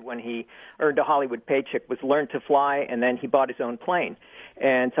he did when he earned a Hollywood paycheck, was learn to fly, and then he bought his own plane.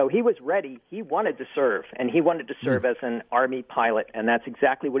 And so he was ready. He wanted to serve, and he wanted to serve as an Army pilot, and that's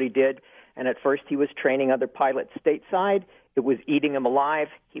exactly what he did. And at first he was training other pilots stateside. It was eating him alive.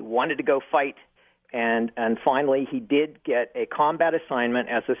 He wanted to go fight. And finally he did get a combat assignment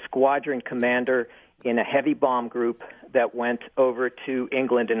as a squadron commander in a heavy bomb group that went over to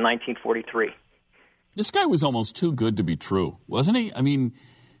England in 1943. This guy was almost too good to be true, wasn't he? I mean,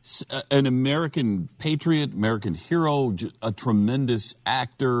 an American patriot, American hero, a tremendous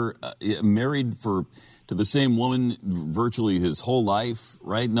actor, married to the same woman virtually his whole life,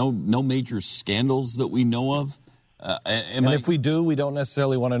 right? No major scandals that we know of. If we do, we don't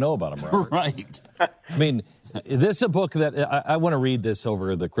necessarily want to know about him, Robert. Right. I mean, this is a book that I want to read this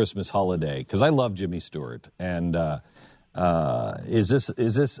over the Christmas holiday because I love Jimmy Stewart. And are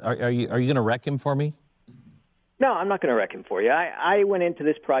you going to wreck him for me? No, I'm not going to wreck him for you. I went into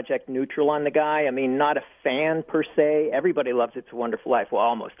this project neutral on the guy. I mean, not a fan per se. Everybody loves It's a Wonderful Life. Well,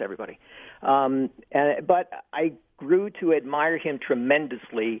 almost everybody. But I grew to admire him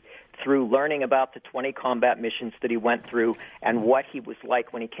tremendously through learning about the 20 combat missions that he went through and what he was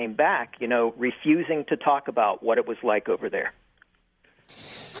like when he came back, refusing to talk about what it was like over there.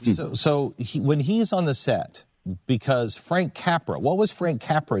 So when he's on the set, because Frank Capra, what was Frank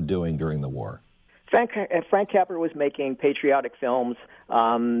Capra doing during the war? Frank Capra was making patriotic films,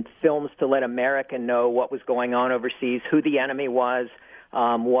 films to let America know what was going on overseas, who the enemy was,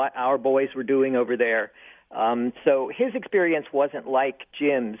 what our boys were doing over there. So his experience wasn't like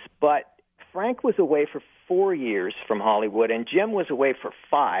Jim's, but Frank was away for 4 years from Hollywood, and Jim was away for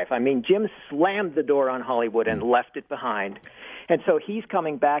 5. I mean, Jim slammed the door on Hollywood and left it behind. And so he's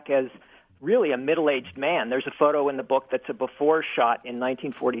coming back as really a middle-aged man. There's a photo in the book that's a before shot in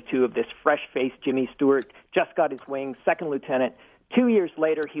 1942 of this fresh-faced Jimmy Stewart, just got his wings, second lieutenant. 2 years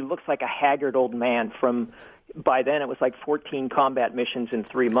later, he looks like a haggard old man from, by then it was like 14 combat missions in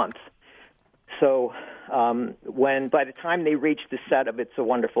 3 months. So by the time they reached the set of It's a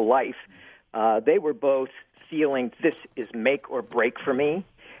Wonderful Life, they were both feeling this is make or break for me.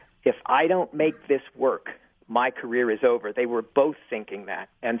 If I don't make this work, my career is over. They were both thinking that.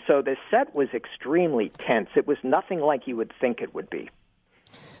 And so the set was extremely tense. It was nothing like you would think it would be.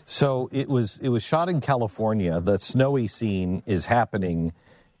 So it was shot in California. The snowy scene is happening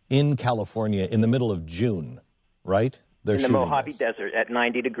in California in the middle of June, right? In the Mojave Desert at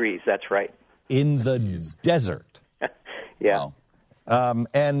 90 degrees, that's right. In the desert. Yeah. Wow.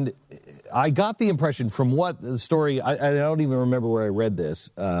 And I got the impression from what the story, I don't even remember where I read this,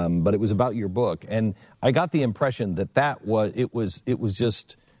 but it was about your book, and I got the impression that was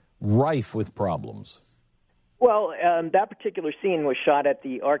just rife with problems. Well, that particular scene was shot at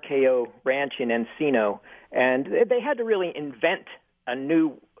the RKO Ranch in Encino, and they had to really invent a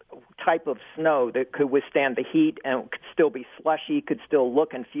new type of snow that could withstand the heat and could still be slushy, could still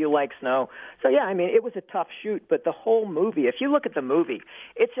look and feel like snow. So, yeah, I mean, it was a tough shoot, but the whole movie, if you look at the movie,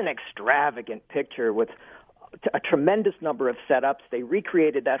 it's an extravagant picture with a tremendous number of setups. They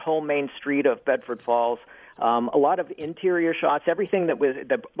recreated that whole main street of Bedford Falls. A lot of interior shots, everything that was,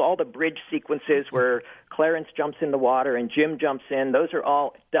 all the bridge sequences where Clarence jumps in the water and Jim jumps in, those are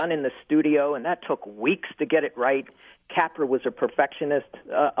all done in the studio, and that took weeks to get it right. Capra was a perfectionist.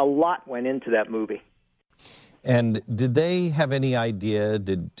 A lot went into that movie. And did they have any idea,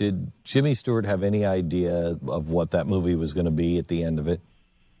 did Jimmy Stewart have any idea of what that movie was going to be at the end of it?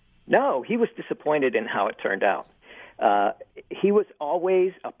 No, he was disappointed in how it turned out. He was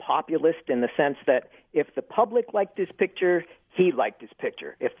always a populist in the sense that if the public liked his picture, he liked his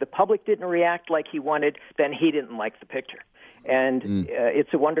picture. If the public didn't react like he wanted, then he didn't like the picture. And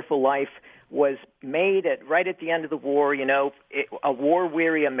It's a Wonderful Life was made right at the end of the war. A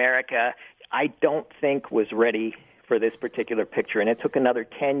war-weary America, I don't think was ready for this particular picture. And it took another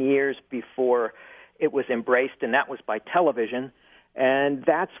 10 years before it was embraced, and that was by television. And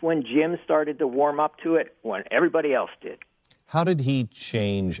that's when Jim started to warm up to it, when everybody else did. How did he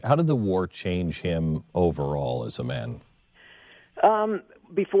change? How did the war change him overall as a man?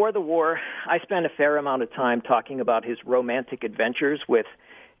 Before the war, I spent a fair amount of time talking about his romantic adventures with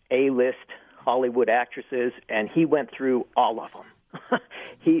A-list Hollywood actresses, and he went through all of them.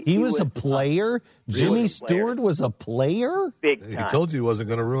 he was a player? Jimmy Stewart was a player? Big time. He told you he wasn't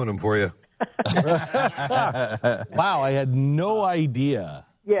going to ruin him for you. Wow, I had no idea.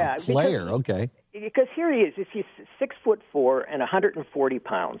 Yeah, a player, okay. Because here he is. He's 6'4" and 140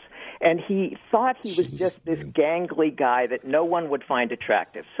 pounds, and he thought he was just this gangly guy that no one would find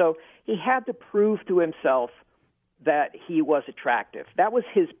attractive. So he had to prove to himself that he was attractive. That was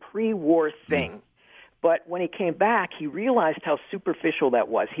his pre-war thing. But when he came back, he realized how superficial that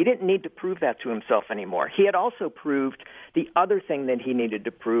was. He didn't need to prove that to himself anymore. He had also proved the other thing that he needed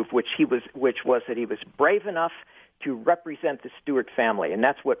to prove, which was that he was brave enough to represent the Stewart family. And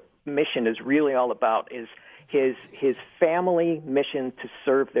that's what mission is really all about, is his family mission to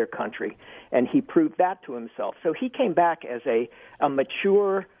serve their country. And he proved that to himself. So he came back as a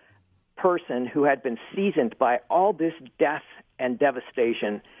mature, person who had been seasoned by all this death and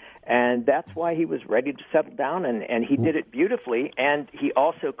devastation. And that's why he was ready to settle down, and he did it beautifully. And he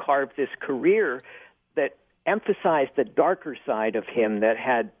also carved this career that emphasized the darker side of him that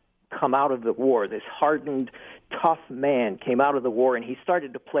had come out of the war. This hardened, tough man came out of the war, and he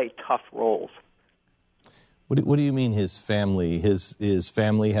started to play tough roles. What do you mean his family? His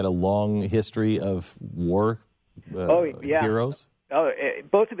family had a long history of war heroes?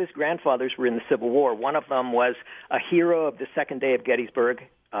 Both of his grandfathers were in the Civil War. One of them was a hero of the second day of Gettysburg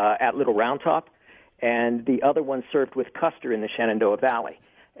at Little Round Top, and the other one served with Custer in the Shenandoah Valley.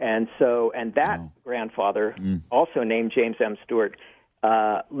 And that grandfather, also named James M. Stewart,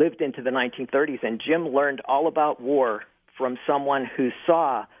 lived into the 1930s, and Jim learned all about war from someone who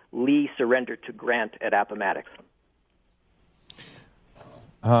saw Lee surrender to Grant at Appomattox.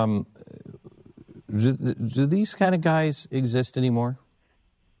 Do these kind of guys exist anymore?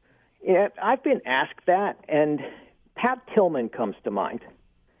 Yeah, I've been asked that, and Pat Tillman comes to mind.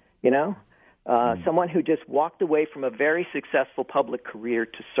 Someone who just walked away from a very successful public career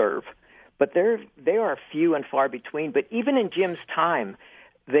to serve. But they are few and far between. But even in Jim's time,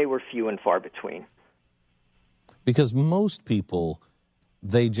 they were few and far between. Because most people,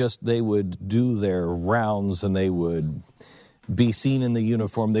 they would do their rounds and they would be seen in the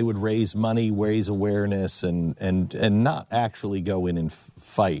uniform. They would raise money, raise awareness, and not actually go in and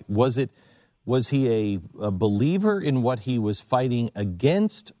fight. Was he a believer in what he was fighting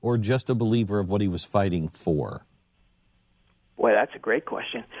against, or just a believer of what he was fighting for? Boy, that's a great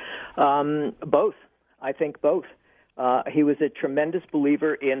question. Both. I think both. He was a tremendous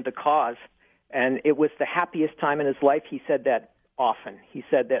believer in the cause, and it was the happiest time in his life. He said that often. He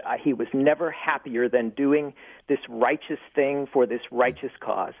said that he was never happier than doing this righteous thing for this righteous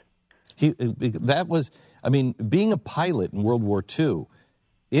cause. Being a pilot in World War II,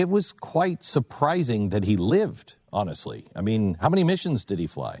 it was quite surprising that he lived, honestly. I mean, how many missions did he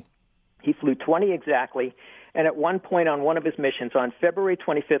fly? He flew 20 exactly, and at one point on one of his missions, on February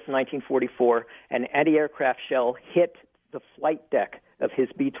 25th, 1944, an anti-aircraft shell hit the flight deck of his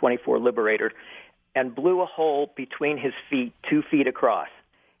B-24 Liberator and blew a hole between his feet, 2 feet across.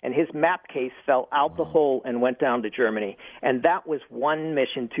 And his map case fell out the hole and went down to Germany. And that was one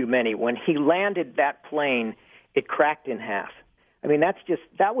mission too many. When he landed that plane, it cracked in half. I mean, that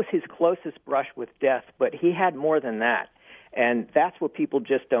was his closest brush with death, but he had more than that. And that's what people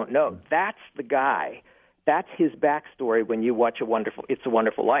just don't know. That's the guy. That's his backstory when you watch It's a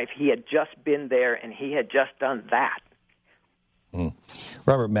Wonderful Life. He had just been there, and he had just done that.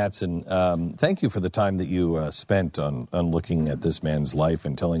 Robert Mattson, thank you for the time that you spent on looking at this man's life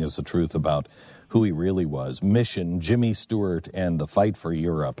and telling us the truth about who he really was. Mission, Jimmy Stewart, and The Fight for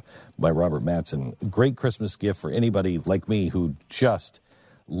Europe by Robert Mattson. Great Christmas gift for anybody like me who just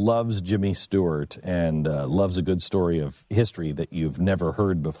loves Jimmy Stewart and loves a good story of history that you've never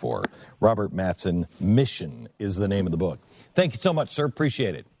heard before. Robert Mattson, Mission is the name of the book. Thank you so much, sir.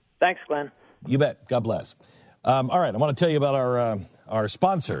 Appreciate it. Thanks, Glenn. You bet. God bless. All right, I want to tell you about our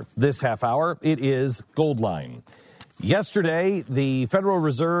sponsor this half hour. It is Goldline. Yesterday, the Federal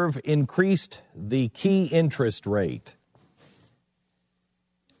Reserve increased the key interest rate.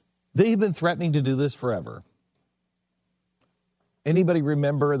 They've been threatening to do this forever. Anybody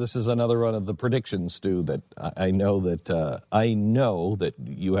remember? This is another one of the predictions, Stu, that I know that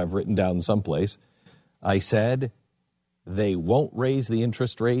you have written down someplace. I said they won't raise the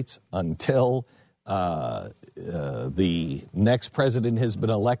interest rates until the next president has been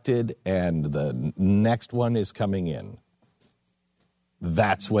elected and the next one is coming in.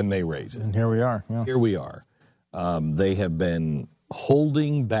 That's when they raise it. And here we are. Yeah. Here we are. They have been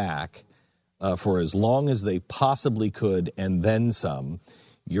holding back for as long as they possibly could, and then some.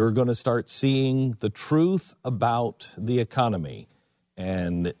 You're going to start seeing the truth about the economy,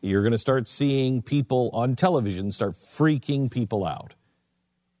 and you're going to start seeing people on television start freaking people out.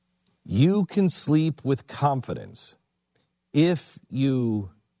 You can sleep with confidence if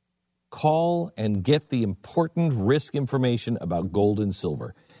you call and get the important risk information about gold and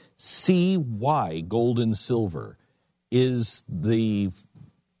silver. See why gold and silver is the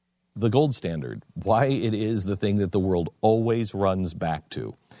gold standard, why it is the thing that the world always runs back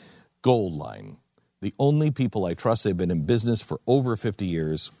to. Goldline, the only people I trust. They've been in business for over 50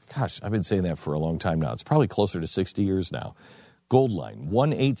 years. Gosh, I've been saying that for a long time now. It's probably closer to 60 years now. Goldline,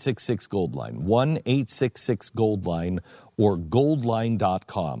 1-866-GOLDLINE, 1-866-GOLDLINE, or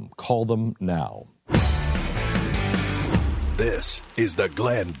goldline.com. Call them now. This is the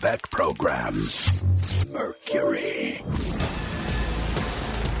Glenn Beck Program. Mercury.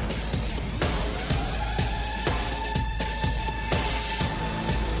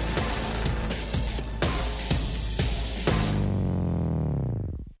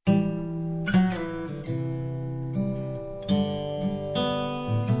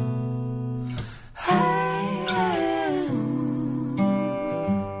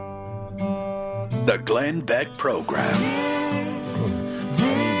 The Glenn Beck Program.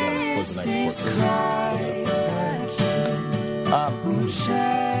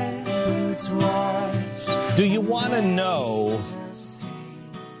 Do you want to know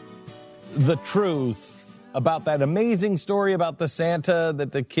the truth about that amazing story about the Santa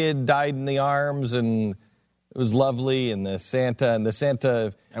that the kid died in the arms and it was lovely and the Santa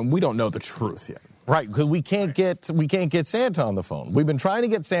and we don't know the truth yet. Right, because we can't get Santa on the phone. We've been trying to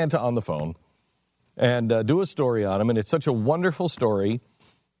get Santa on the phone and do a story on him, and it's such a wonderful story.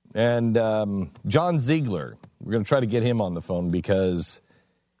 And John Ziegler, we're going to try to get him on the phone because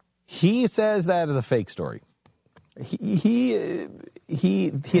he says that is a fake story. He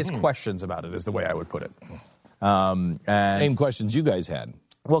has questions about it, is the way I would put it. And same questions you guys had.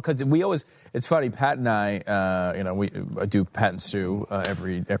 Well, because it's funny, Pat and I, we do Pat and Stu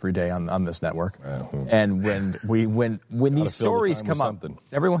every day on this network. And when these stories come up,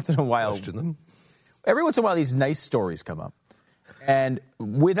 every once in a while, these nice stories come up. And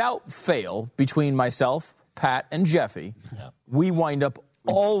without fail, between myself, Pat, and Jeffy, we wind up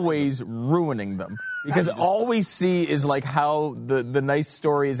always ruining them. Because all we see is like how the nice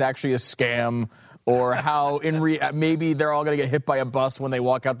story is actually a scam, or how maybe they're all going to get hit by a bus when they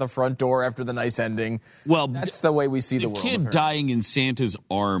walk out the front door after the nice ending. Well, that's the way we see the world. The kid dying in Santa's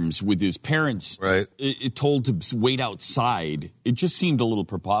arms with his parents told to wait outside. It just seemed a little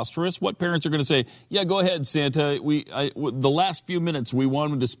preposterous. What parents are going to say, yeah, go ahead, Santa. The last few minutes we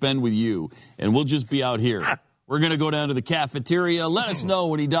wanted to spend with you, and we'll just be out here. We're going to go down to the cafeteria. Let us know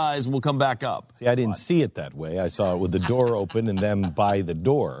when he dies, and we'll come back up. See, I didn't see it that way. I saw it with the door open and them by the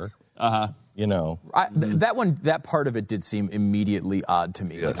door. You know, that part of it did seem immediately odd to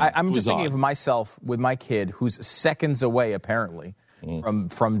me. Yes. Like, I'm just thinking of myself with my kid, who's seconds away apparently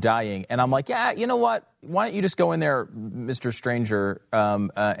from dying, and I'm like, yeah, you know what? Why don't you just go in there, Mr. Stranger,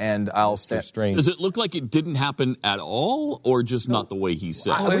 and I'll stay. Does it look like it didn't happen at all, or just not the way he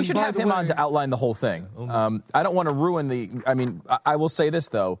said? We should have him on to outline the whole thing. I don't want to ruin I will say this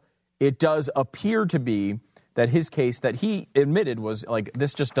though, it does appear to be that his case that he admitted was like,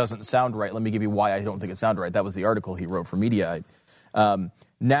 this just doesn't sound right. Let me give you why I don't think it sounded right. That was the article he wrote for Mediaite.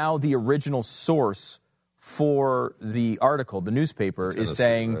 Now the original source for the article, the newspaper, is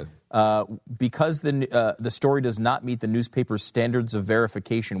saying because the story does not meet the newspaper's standards of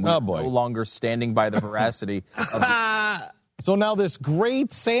verification, we are no longer standing by the veracity of the... So now this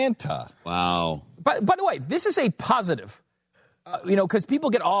great Santa. Wow. By the way, this is a positive. Because people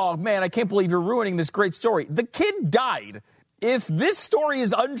get, oh, man, I can't believe you're ruining this great story. The kid died. If this story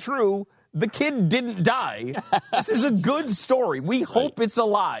is untrue, the kid didn't die. This is a good story. We hope it's a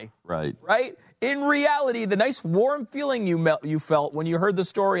lie. Right. Right? In reality, the nice warm feeling you felt when you heard the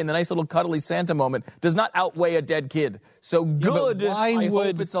story and the nice little cuddly Santa moment does not outweigh a dead kid. So good, I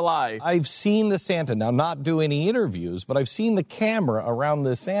hope it's a lie. I've seen the Santa. Now, not do any interviews, but I've seen the camera around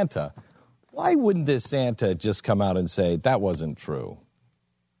the Santa. Why wouldn't this Santa just come out and say, that wasn't true?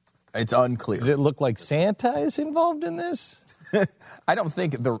 It's unclear. Does it look like Santa is involved in this? I don't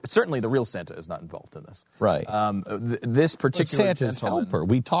think, certainly the real Santa is not involved in this. Right. This particular Santa's helper.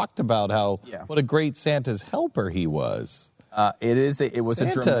 We talked about what a great Santa's helper he was. It was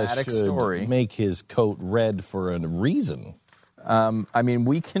Santa a dramatic should story. Make his coat red for a reason.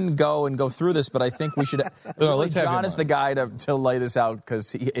 We can go through this, but I think we should. Let's have John him is the guy to lay this out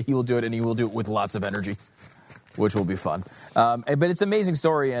because he will do it, and he will do it with lots of energy, which will be fun. But it's an amazing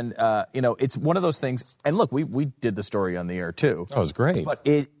story, and it's one of those things. And look, we did the story on the air too. That was great. But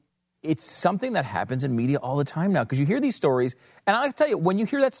it's something that happens in media all the time now because you hear these stories, and I tell you, when you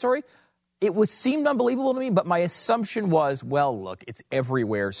hear that story, it seemed unbelievable to me. But my assumption was, well, look, it's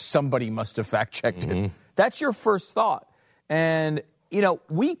everywhere. Somebody must have fact checked it. That's your first thought. And,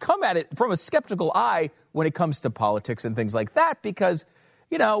 we come at it from a skeptical eye when it comes to politics and things like that because,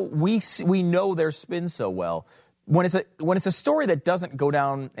 we know their spin so well. When it's a story that doesn't go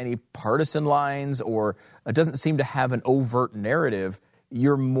down any partisan lines or it doesn't seem to have an overt narrative,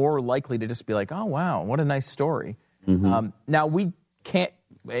 you're more likely to just be like, oh, wow, what a nice story. Now, we can't,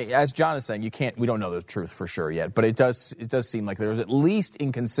 as John is saying, we don't know the truth for sure yet, but it does seem like there's at least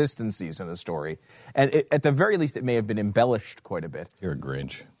inconsistencies in the story. And at the very least, it may have been embellished quite a bit. You're a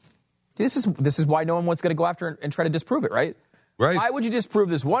Grinch. This is why no one wants going to go after and try to disprove it, right? Right. Why would you disprove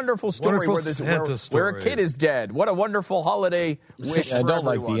this wonderful story where a kid is dead? What a wonderful holiday wish for everyone. I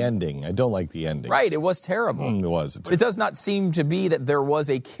don't like the ending. Right, it was terrible. It was. But it does not seem to be that there was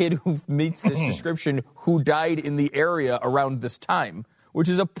a kid who meets this description who died in the area around this time. which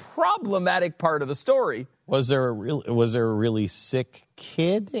is a problematic part of the story. Was there a really sick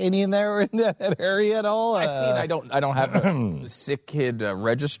kid in there in that area at all? I mean, I don't have a sick kid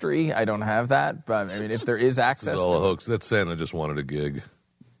registry. I don't have that. But I mean, if there is access, It's all a hoax. That Santa just wanted a gig.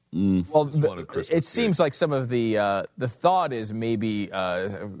 Well, it seems like some of the thought is maybe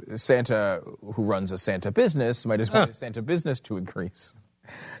Santa, who runs a Santa business, might just want his Santa business to increase.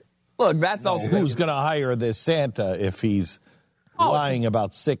 Look, that's also who's going to hire this Santa if he's lying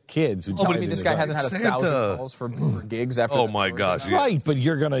about sick kids? Who I mean, this guy hasn't had 1,000 calls for gigs after. Oh my gosh! Right, but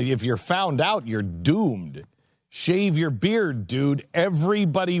if you're found out, you're doomed. Shave your beard, dude.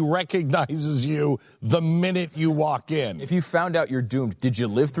 Everybody recognizes you the minute you walk in. If you found out you're doomed, did you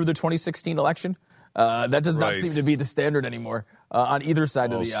live through the 2016 election? That does not seem to be the standard anymore on either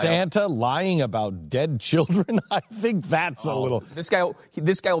side of the aisle. Santa lying about dead children? I think that's a little... This guy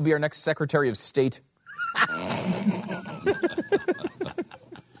will be our next Secretary of State.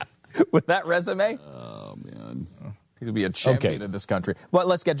 With that resume? Oh, man. He's going to be a champion of this country. Well,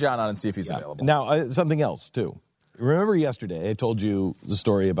 let's get John on and see if he's available. Now, something else, too. Remember yesterday I told you the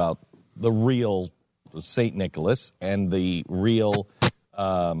story about the real St. Nicholas and the real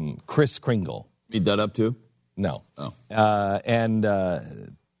Kris Kringle. Beat that up, too? No. Oh.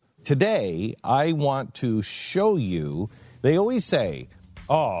 Today, I want to show you, they always say,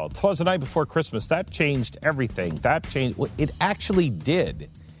 oh, 'twas the night before Christmas. That changed everything. That changed. Well, it actually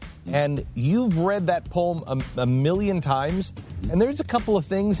did. And you've read that poem a million times, and there's a couple of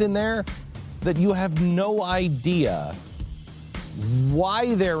things in there that you have no idea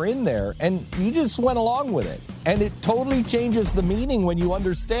why they're in there, and you just went along with it. And it totally changes the meaning when you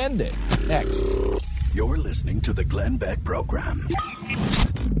understand it. Next. You're listening to the Glenn Beck Program.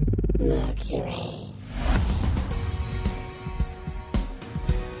 Mercury.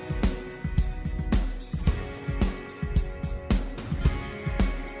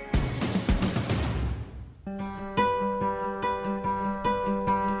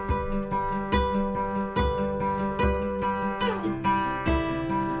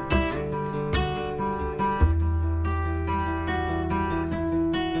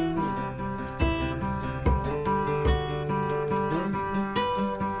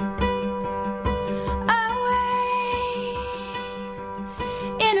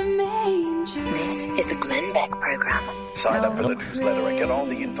 This is the Glenn Beck Program. Sign up for the newsletter and get all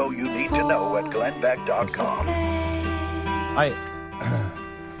the info you need to know at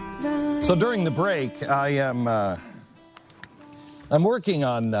glennbeck.com. So during the break, I'm working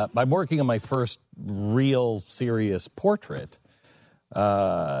on my first real serious portrait.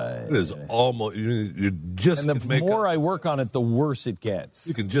 It is almost you just. And the more I work on it, the worse it gets.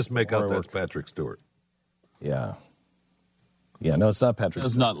 You can just make out that's Patrick Stewart. Yeah. Yeah, no, it's not Patrick. It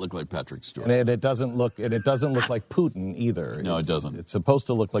does not look like Patrick Stewart. And it doesn't look like Putin either. No, it doesn't. It's supposed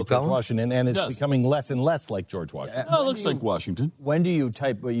to look like George Collins? Washington, and it's becoming less and less like George Washington. No, it looks like Washington. When do you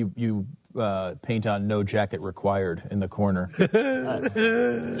type? You paint on "No jacket required" in the corner.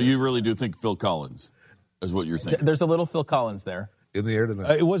 So you really do think Phil Collins is what you're thinking? There's a little Phil Collins there. In the air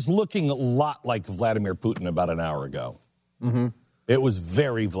tonight. It was looking a lot like Vladimir Putin about an hour ago. Mm-hmm. It was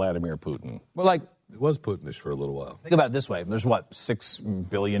very Vladimir Putin. Well, like. It was Putinish for a little while. Think about it this way. There's, 6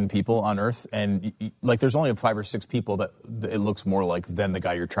 billion people on Earth, and there's only 5 or 6 people that it looks more like than the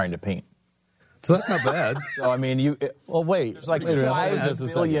guy you're trying to paint. So that's not bad. So, I mean, wait. There's like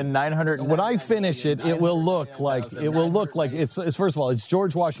 5,900,000,900. When I finish it, it will look like it's first of all, it's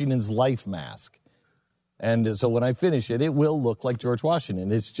George Washington's life mask. And so when I finish it, it will look like George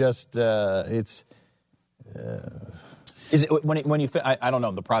Washington. It's just, Is it when you I don't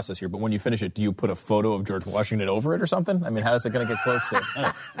know the process here, but when you finish it, do you put a photo of George Washington over it or something? I mean, how is it going to get close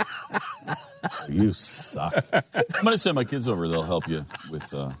to? You suck. I'm going to send my kids over. They'll help you with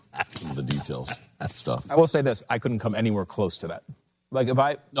some of the details stuff. I will say this: I couldn't come anywhere close to that. Like if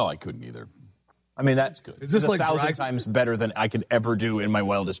I I couldn't either. I mean, that's good. Is this like 1,000 times better than I could ever do in my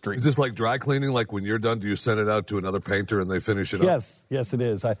wildest dreams? Is this like dry cleaning? Like when you're done, do you send it out to another painter and they finish it up? Yes, it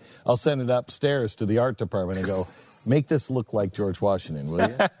is. I'll send it upstairs to the art department and go, make this look like George Washington, will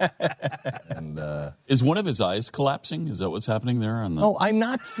you? And is one of his eyes collapsing? Is that what's happening there? On the... No, I'm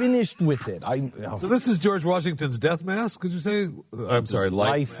not finished with it. So this is George Washington's death mask, could you say? I'm sorry,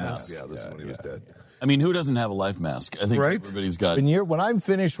 life mask. Yeah, this is when he was dead. I mean, who doesn't have a life mask? I think everybody's got... When I'm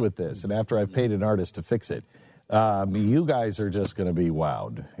finished with this, and after I've paid an artist to fix it, you guys are just going to be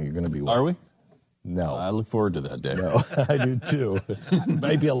wowed. You're going to be wowed. Are we? No. I look forward to that day. No, I do too. It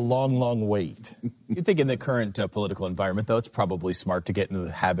might be a long, long wait. You think in the current political environment, though, it's probably smart to get into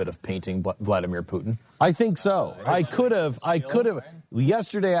the habit of painting Vladimir Putin? I think so. I could have.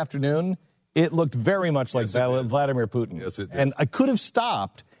 Yesterday afternoon, It looked very much like Vladimir Putin. Yes, it did. And I could have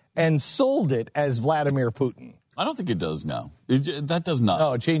stopped and sold it as Vladimir Putin. I don't think it does now. That does not.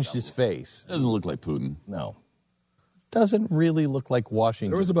 No, it changed his face. It doesn't look like Putin. No. Doesn't really look like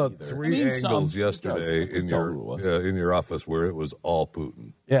Washington. There was about either. three angles yesterday in your office where it was all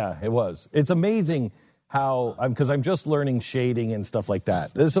Putin. Yeah, it was. It's amazing how, because I'm just learning shading and stuff like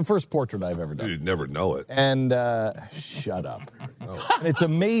that. This is the first portrait I've ever done. You'd never know it. And shut up. And it's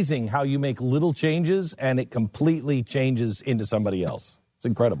amazing how you make little changes and it completely changes into somebody else. It's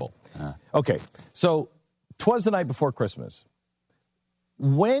incredible. Okay, so 'twas the night before Christmas.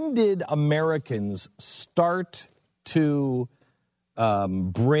 When did Americans start to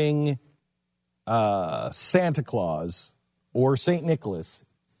bring Santa Claus or St. Nicholas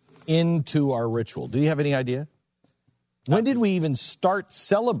into our ritual? Do you have any idea? When did we even start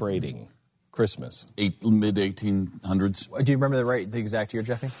celebrating Christmas? Mid-1800s. Do you remember the exact year,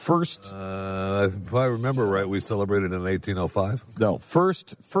 Jeffy? First, if I remember right, we celebrated in 1805. No,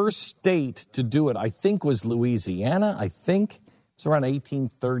 first state to do it, I think, was Louisiana. I think it's around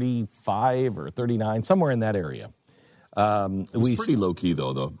 1835 or 39, somewhere in that area. It was pretty low-key,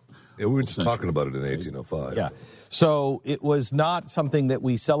 though. Yeah, we were just talking about it in 1805. Yeah. So it was not something that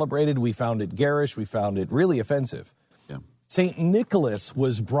we celebrated. We found it garish. We found it really offensive. Yeah. St. Nicholas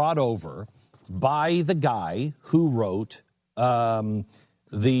was brought over by the guy who wrote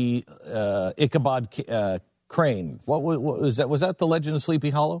the Ichabod Crane. What was that? Was that The Legend of Sleepy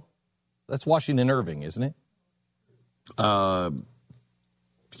Hollow? That's Washington Irving, isn't it?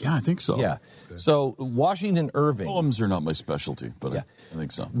 Yeah, I think so. Yeah. Okay. So Washington Irving. Poems are not my specialty, but yeah. I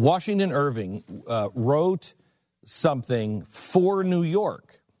think so. Washington Irving wrote something for New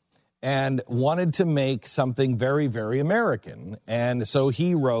York and wanted to make something very, very American. And so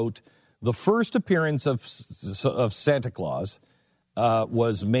he wrote the first appearance of Santa Claus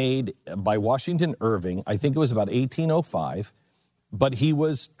was made by Washington Irving. I think it was about 1805, but he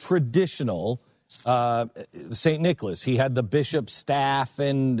was traditional St. Nicholas. He had the bishop's staff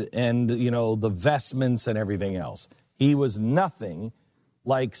and the vestments and everything else. He was nothing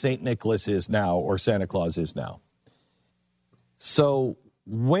like St. Nicholas is now or Santa Claus is now. So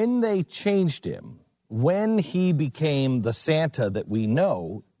when they changed him, when he became the Santa that we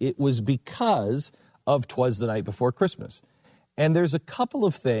know, it was because of 'Twas the Night Before Christmas. And there's a couple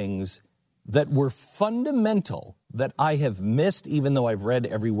of things that were fundamental that I have missed, even though I've read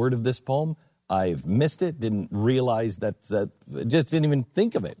every word of this poem. I've missed it, didn't realize that, just didn't even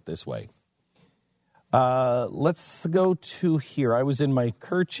think of it this way. Let's go to here. I was in my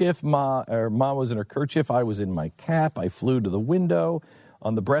kerchief. Ma was in her kerchief. I was in my cap. I flew to the window.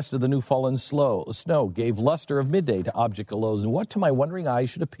 On the breast of the new fallen snow, gave luster of midday to object gallows. And what to my wondering eye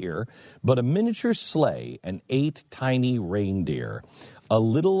should appear but a miniature sleigh and 8 tiny reindeer. A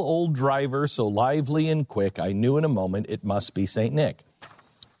little old driver, so lively and quick, I knew in a moment it must be St. Nick.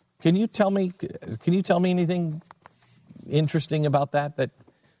 Can you tell me anything interesting about that?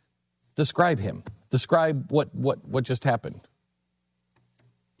 Describe him. Describe what just happened.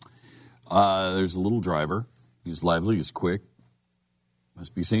 There's a little driver. He's lively. He's quick.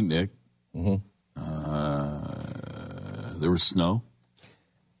 Must be St. Nick. Mm-hmm. There was snow.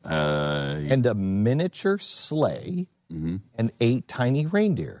 And a miniature sleigh and 8 tiny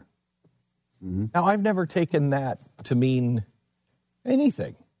reindeer. Mm-hmm. Now, I've never taken that to mean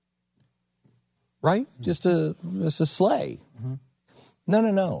anything. Right? Just a sleigh.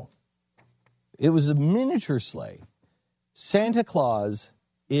 Mm-hmm. No. It was a miniature sleigh. Santa Claus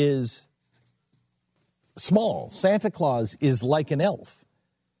is small. Santa Claus is like an elf.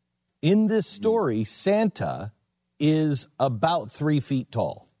 In this story, Santa is about 3 feet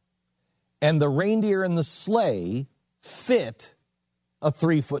tall. And the reindeer and the sleigh fit a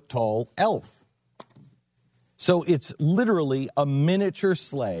 3-foot tall elf. So it's literally a miniature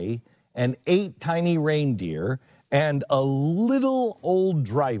sleigh and 8 tiny reindeer and a little old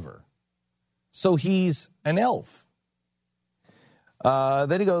driver. So he's an elf.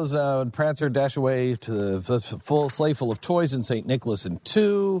 Then he goes, Prancer dash away to the full sleigh full of toys and St. Nicholas and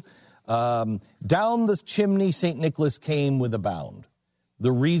 2. Down the chimney, St. Nicholas came with a bound.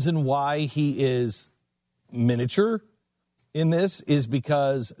 The reason why he is miniature in this is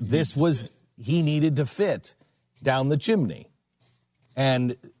because he needed to fit down the chimney.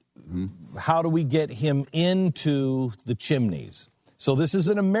 And how do we get him into the chimneys? So this is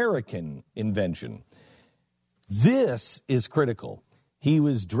an American invention. This is critical. He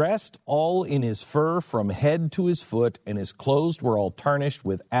was dressed all in his fur from head to his foot, and his clothes were all tarnished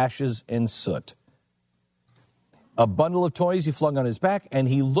with ashes and soot. A bundle of toys he flung on his back, and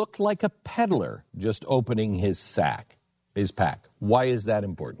he looked like a peddler just opening his pack. Why is that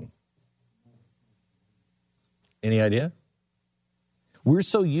important? Any idea? We're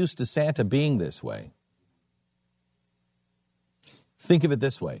so used to Santa being this way. Think of it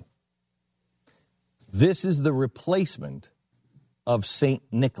this way. This is the replacement of St.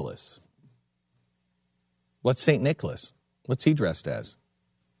 Nicholas. What's St. Nicholas? What's he dressed as?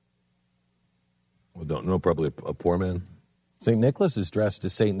 I don't know, probably a poor man. St. Nicholas is dressed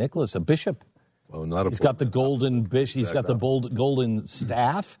as St. Nicholas, a bishop. Oh, not a He's got the golden bishop. He's got the golden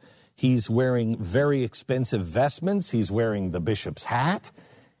staff. He's wearing very expensive vestments. He's wearing the bishop's hat.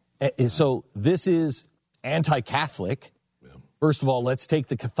 So this is anti-Catholic. Yeah. First of all, let's take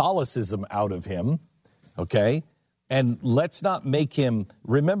the Catholicism out of him, okay? And let's not make him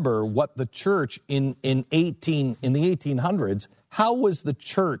remember what the church in the 1800s. How was the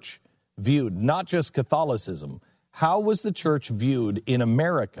church viewed? Not just Catholicism. How was the church viewed in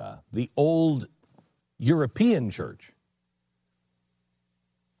America, the old European church?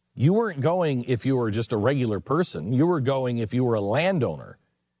 You weren't going if you were just a regular person. You were going if you were a landowner.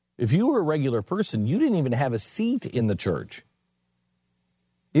 If you were a regular person, you didn't even have a seat in the church.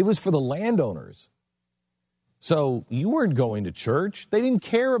 It was for the landowners. So you weren't going to church. They didn't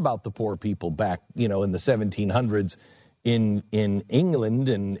care about the poor people back, in the 1700s in England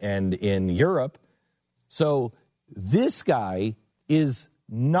and in Europe. So this guy is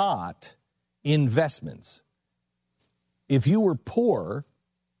not investments. If you were poor,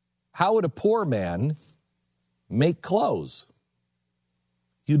 how would a poor man make clothes?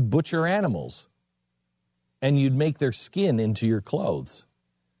 You'd butcher animals, and you'd make their skin into your clothes.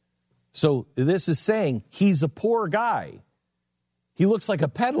 So this is saying he's a poor guy. He looks like a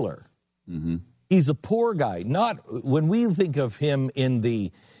peddler. Mm-hmm. He's a poor guy. Not when we think of him in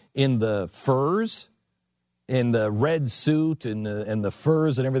the furs, in the red suit and the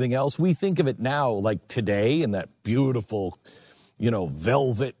furs and everything else. We think of it now like today in that beautiful,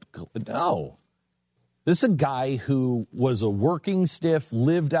 velvet. No. This is a guy who was a working stiff,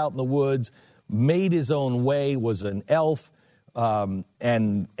 lived out in the woods, made his own way, was an elf, and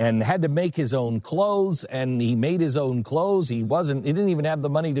had to make his own clothes, and he made his own clothes. He didn't even have the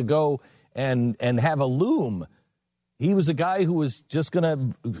money to go and have a loom. He was a guy who was just going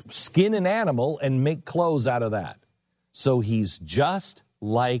to skin an animal and make clothes out of that. So he's just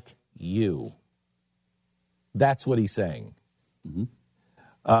like you. That's what he's saying.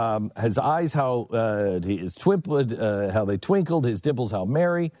 Mm-hmm. His eyes, how they twinkled, his dimples, how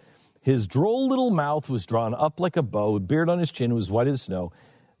merry. His droll little mouth was drawn up like a bow, beard on his chin was white as snow.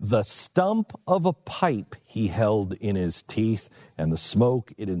 The stump of a pipe he held in his teeth, and the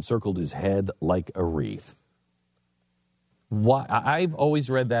smoke, it encircled his head like a wreath. Why? I've always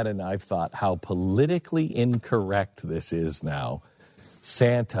read that, and I've thought how politically incorrect this is now.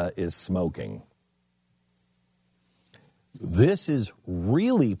 Santa is smoking. This is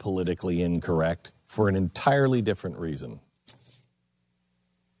really politically incorrect for an entirely different reason.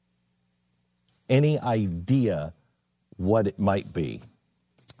 Any idea what it might be?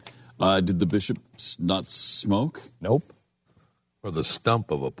 Did the bishop not smoke? Nope. Or the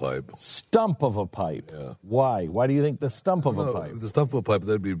stump of a pipe. Stump of a pipe. Yeah. Why? Why do you think the stump of a pipe? The stump of a pipe,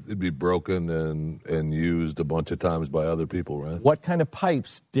 it'd be broken and used a bunch of times by other people, right? What kind of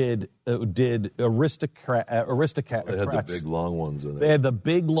pipes did aristocrats? They had the big long ones in there. They had the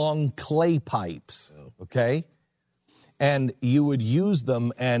big long clay pipes. Yeah. Okay. And you would use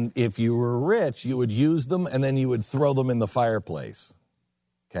them, and if you were rich, you would use them, and then you would throw them in the fireplace.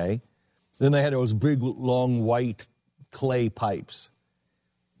 Okay? Then they had those big, long, white clay pipes.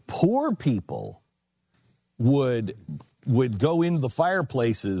 Poor people would go into the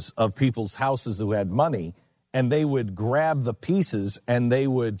fireplaces of people's houses who had money, and they would grab the pieces, and they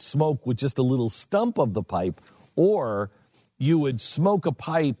would smoke with just a little stump of the pipe, or you would smoke a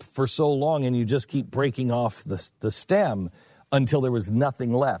pipe for so long and you just keep breaking off the stem until there was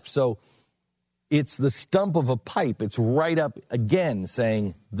nothing left. So it's the stump of a pipe. It's right up again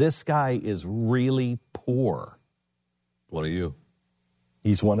saying, this guy is really poor. One of you.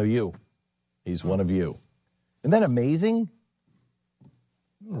 He's one of you. He's one of you. Isn't that amazing?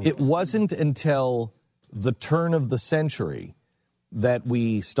 It wasn't until the turn of the century that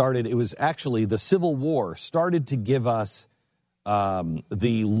we started, it was actually the Civil War started to give us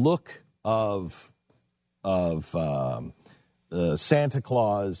the look of Santa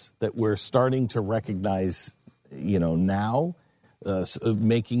Claus that we're starting to recognize, now,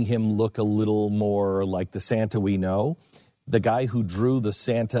 making him look a little more like the Santa we know. The guy who drew the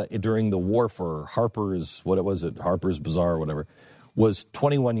Santa during the war for Harper's Bazaar or whatever, was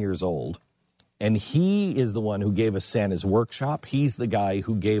 21 years old. And he is the one who gave us Santa's Workshop. He's the guy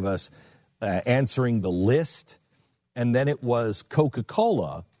who gave us Answering the List. And then it was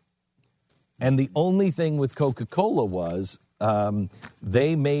Coca-Cola And the only thing with Coca-Cola was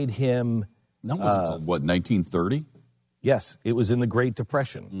they made him... That wasn't until, 1930? Yes, it was in the Great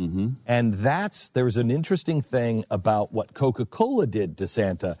Depression. Mm-hmm. And there was an interesting thing about what Coca-Cola did to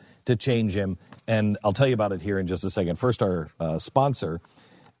Santa to change him, and I'll tell you about it here in just a second. First, our sponsor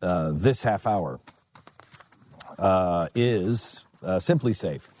this half hour is Simply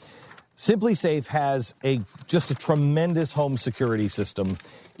Safe. Simply Safe has just a tremendous home security system.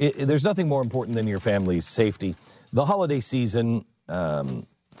 There's nothing more important than your family's safety. The holiday season,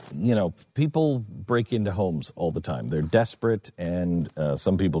 people break into homes all the time. They're desperate, and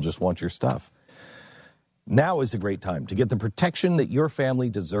some people just want your stuff. Now is a great time to get the protection that your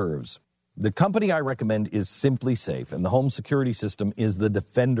family deserves. The company I recommend is Simply Safe, and the home security system is the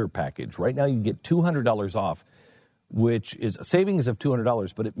Defender package. Right now you get $200 off, which is a savings of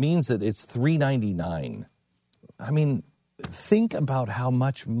 $200, but it means that it's $399. I mean, think about how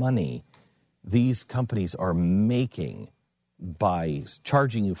much money these companies are making by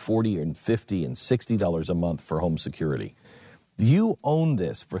charging you $40 and $50 and $60 a month for home security. You own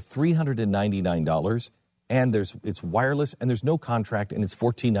this for $399, and it's wireless, and there's no contract, and it's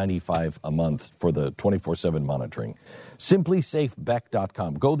 $14.95 a month for the 24/7 monitoring.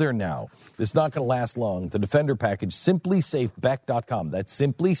 SimplySafeBeck.com. Go there now. It's not going to last long. The Defender package, SimplySafeBeck.com. That's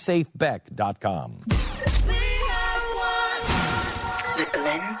SimplySafeBeck.com. The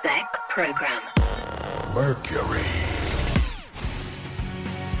Glenn Beck Program. Mercury.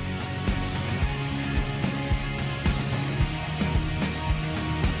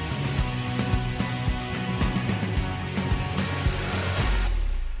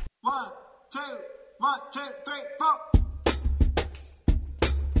 One, two, three, four.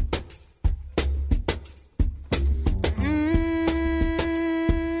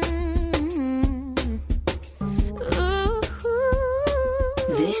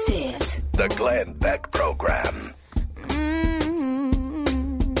 This is The Glenn Beck Program.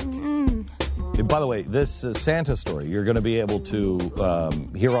 And by the way, this Santa story you're going to be able to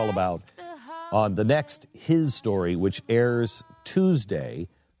hear all about on the next His Story, which airs Tuesday,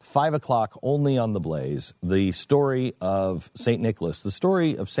 5 o'clock, only on The Blaze. The story of St. Nicholas, the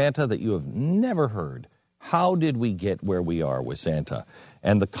story of Santa that you have never heard. How did we get where we are with Santa?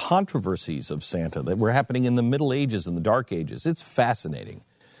 And the controversies of Santa that were happening in the Middle Ages and the Dark Ages. It's fascinating.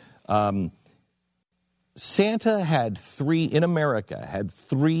 Santa had three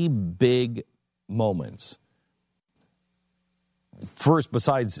big moments. First,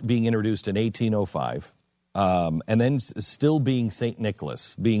 besides being introduced in 1805, and then still being St.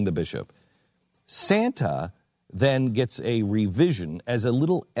 Nicholas, being the bishop, Santa then gets a revision as a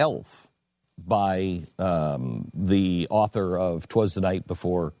little elf by the author of 'Twas the Night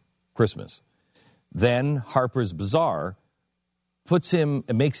Before Christmas. Then Harper's Bazaar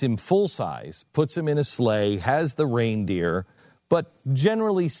makes him full size, puts him in a sleigh, has the reindeer, but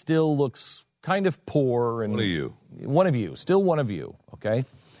generally still looks kind of poor. And one of you, okay?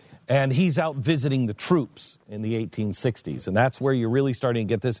 And he's out visiting the troops in the 1860s, and that's where you're really starting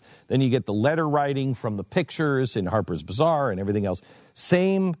to get this. Then you get the letter writing from the pictures in Harper's Bazaar and everything else.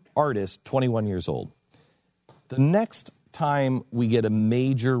 Same artist, 21 years old. The next time we get a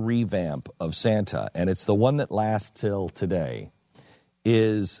major revamp of Santa, and it's the one that lasts till today,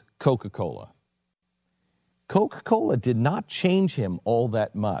 is Coca-Cola. Coca-Cola did not change him all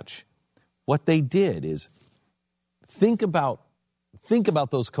that much. What they did is think about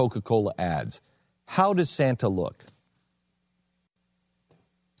those Coca-Cola ads. How does Santa look?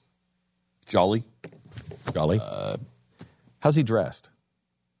 Jolly. How's he dressed?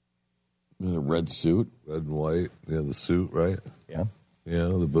 With a red suit. Red and white. Yeah, the suit, right? Yeah. Yeah,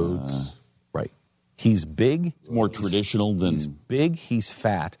 the boots. Right. He's big. It's more traditional than... He's big. He's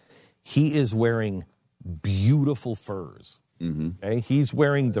fat. He is wearing beautiful furs. Mm-hmm. Okay? He's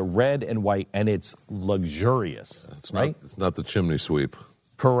wearing the red and white, and it's luxurious. It's not the chimney sweep.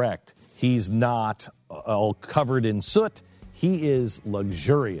 Correct. He's not all covered in soot. He is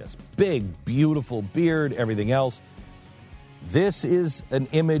luxurious. Big, beautiful beard, everything else. This is an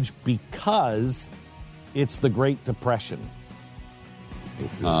image because it's the Great Depression.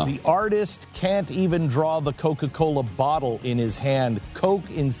 The artist can't even draw the Coca-Cola bottle in his hand. Coke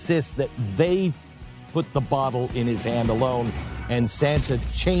insists that they put the bottle in his hand alone, and Santa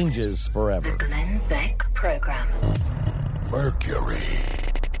changes forever. The Glenn Beck Program. Mercury.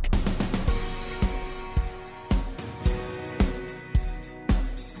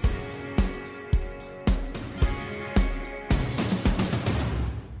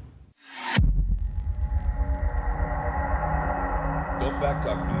 Don't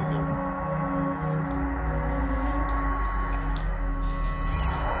backtalk me either.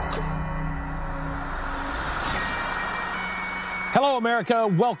 Hello, America.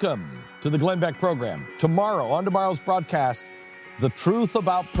 Welcome to the Glenn Beck program. Tomorrow, on tomorrow's broadcast, the truth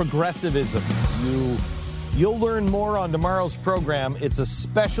about progressivism. You'll learn more on tomorrow's program. It's a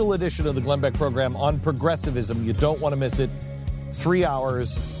special edition of the Glenn Beck program on progressivism. You don't want to miss it. 3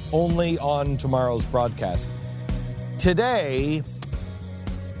 hours only on tomorrow's broadcast. Today,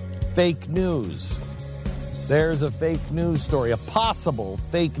 fake news. There's a fake news story, a possible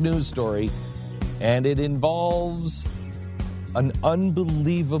fake news story, and it involves an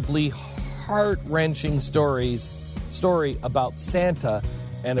unbelievably heart-wrenching story about Santa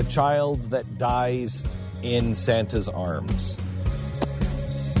and a child that dies in Santa's arms.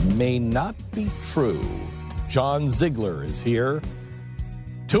 May not be true. John Ziegler is here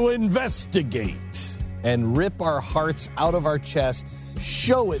to investigate and rip our hearts out of our chest,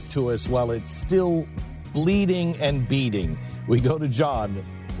 show it to us while it's still bleeding and beating. We go to John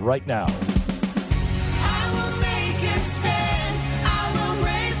right now. I will make a stand. I will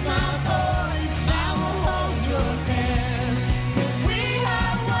raise my voice. I will hold your hand. 'Cause we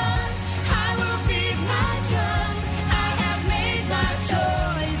are one. I will beat my drum. I have made my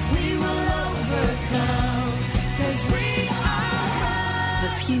choice. We will overcome. 'Cause we are one.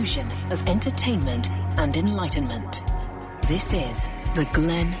 The fusion of entertainment and enlightenment. This is the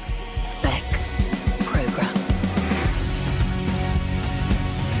Glenn Beck program.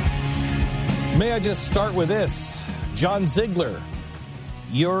 May I just start with this? John Ziegler,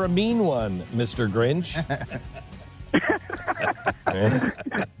 you're a mean one, Mr. Grinch.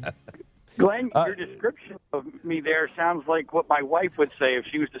 Glenn, your description of me there sounds like what my wife would say if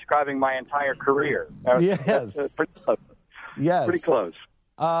she was describing my entire career. Yes. That's pretty close. Yes. Pretty close.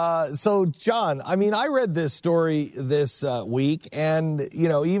 So, John, I mean, I read this story this week, and,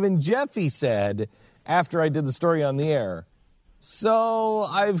 even Jeffy said, after I did the story on the air, so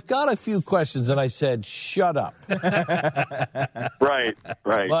I've got a few questions, and I said, shut up. Right.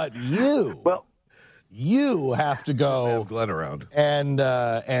 But you have to go Glenn around and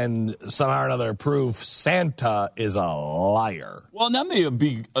somehow or another prove Santa is a liar. Well, that may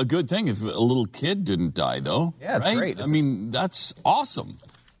be a good thing if a little kid didn't die, though. Yeah, it's right? great. I mean, that's awesome.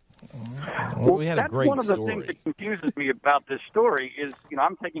 Well, we had that's a great one of the story. things that confuses me about this story is,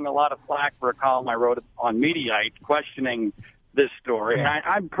 I'm taking a lot of flack for a column I wrote on Mediaite questioning this story. And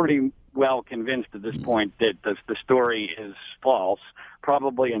I'm pretty well convinced at this point that the story is false,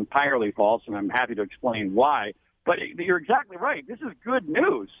 probably entirely false, and I'm happy to explain why. But you're exactly right. This is good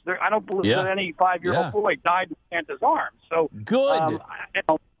news. I don't believe that any 5-year-old boy died in Santa's arms. So good.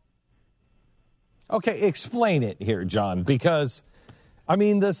 Okay, explain it here, John, because,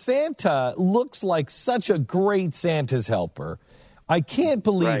 the Santa looks like such a great Santa's helper. I can't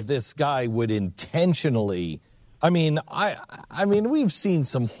believe this guy would intentionally... we've seen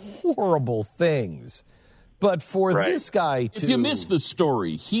some horrible things, but for this guy to... If you missed the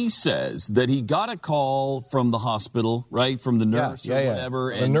story, he says that he got a call from the hospital, right, from the nurse or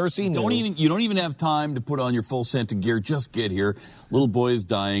whatever. The nurse he knew. You don't even have time to put on your full Santa gear. Just get here. Little boy is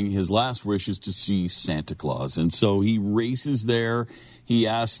dying. His last wish is to see Santa Claus. And so he races there. He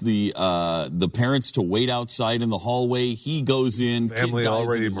asks the parents to wait outside in the hallway. He goes in. Family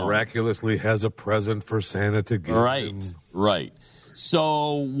already miraculously has a present for Santa to give him. Right.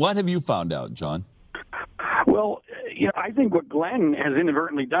 So what have you found out, John? Well, I think what Glenn has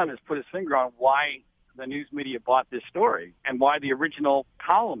inadvertently done is put his finger on why the news media bought this story and why the original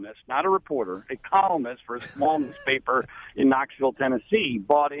columnist, not a reporter, a columnist for a small newspaper in Knoxville, Tennessee,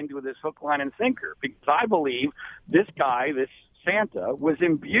 bought into this hook, line, and sinker. Because I believe this guy, this Santa, was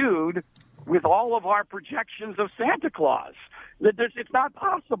imbued with all of our projections of Santa Claus. That it's not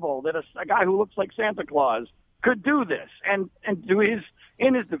possible that a guy who looks like Santa Claus could do this. And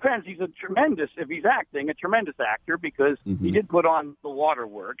in his defense, he's a tremendous actor because he did put on the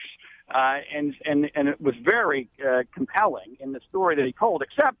waterworks, and it was very compelling in the story that he told,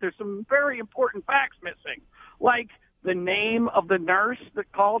 except there's some very important facts missing, like the name of the nurse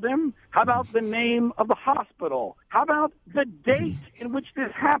that called him. How about the name of the hospital? How about the date in which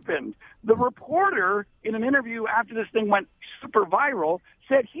this happened? The reporter, in an interview after this thing went super viral,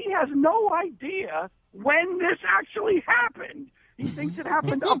 said he has no idea when this actually happened. He thinks it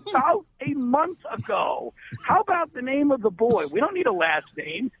happened about a month ago. How about the name of the boy? We don't need a last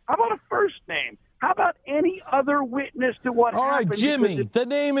name. How about a first name? How about any other witness to what happened? All right, Jimmy. The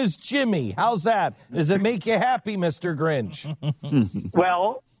name is Jimmy. How's that? Does it make you happy, Mr. Grinch?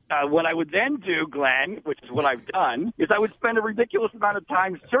 Well, what I would then do, Glenn, which is what I've done, is I would spend a ridiculous amount of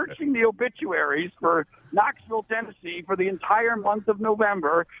time searching the obituaries for Knoxville, Tennessee, for the entire month of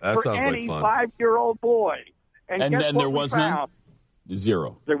November for any 5-year-old boy. And then there was none?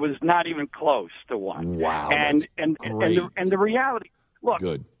 Zero. There was not even close to one. Wow. And great. the reality. Look,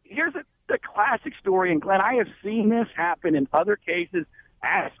 Good. here's the classic story, and Glenn, I have seen this happen in other cases.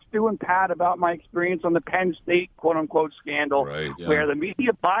 Ask Stu and Pat about my experience on the Penn State quote-unquote scandal, where the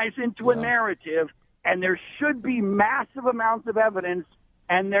media buys into a narrative, and there should be massive amounts of evidence,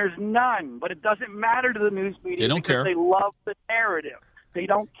 and there's none. But it doesn't matter to the news media They don't because care. they love the narrative. They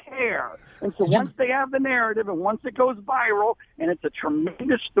don't care. And so once they have the narrative and once it goes viral and it's a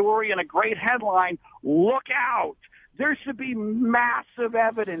tremendous story and a great headline, look out. There should be massive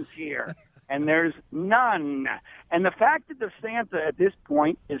evidence here. And there's none. And the fact that DeSanta at this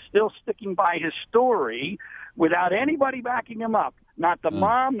point is still sticking by his story without anybody backing him up, not the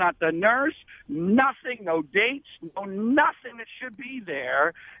mom, not the nurse, nothing, no dates, no nothing that should be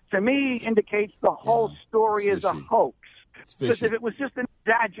there, to me indicates the whole story is a hoax. Because if it was just an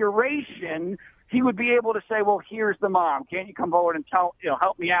exaggeration, he would be able to say, well, here's the mom. Can't you come forward and help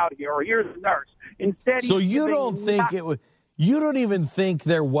me out here? Or here's the nurse. Instead, so you don't think it was... You don't even think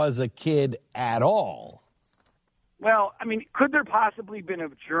there was a kid at all? Well, I mean, could there possibly been a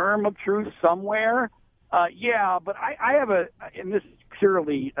germ of truth somewhere? Yeah, but I have and this is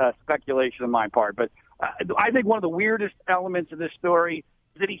purely speculation on my part, but I think one of the weirdest elements of this story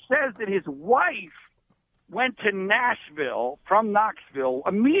is that he says that his wife went to Nashville from Knoxville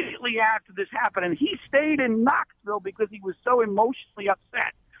immediately after this happened, and he stayed in Knoxville because he was so emotionally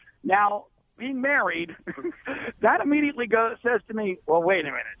upset. Now, being married, that immediately says to me, well, wait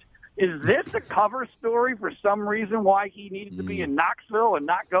a minute. Is this a cover story for some reason why he needed to be in Knoxville and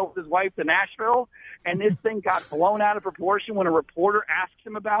not go with his wife to Nashville? And this thing got blown out of proportion when a reporter asked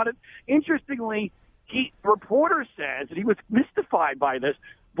him about it. Interestingly, the reporter says that he was mystified by this.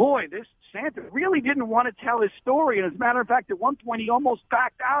 Boy, this Santa really didn't want to tell his story. And as a matter of fact, at one point, he almost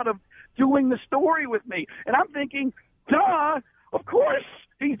backed out of doing the story with me. And I'm thinking, duh, of course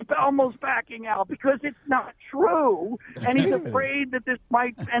he's almost backing out because it's not true, and he's afraid that this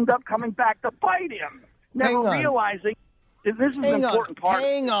might end up coming back to bite him, never realizing that this is an important part.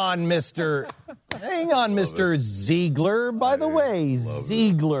 Hang on, Mr. Ziegler. By the way,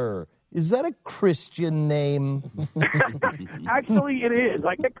 Ziegler, is that a Christian name? Actually, it is.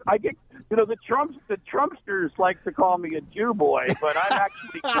 I get the Trumpsters like to call me a Jew boy, but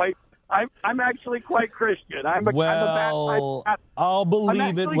I'm actually quite Christian. I'll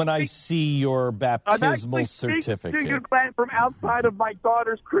believe it when I see your baptismal certificate. From outside of my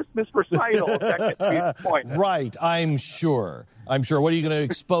daughter's Christmas recital. That gets me to the point. Right, I'm sure. What are you going to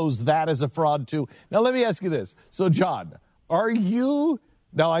expose that as a fraud to? Now, let me ask you this. So, John, are you...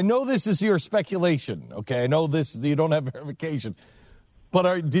 Now, I know this is your speculation, okay? I know you don't have verification.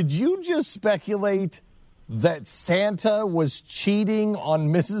 But did you just speculate that Santa was cheating on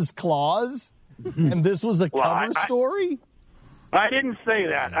Mrs. Claus, and this was a cover story? I didn't say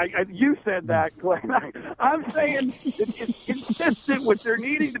that. You said that, Glenn. I'm saying it's consistent with there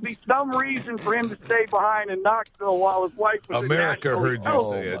needing to be some reason for him to stay behind in Knoxville while his wife was America in heard you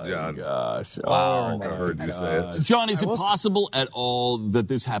say it, John. Gosh. Wow. America heard you say it. John, is it possible at all that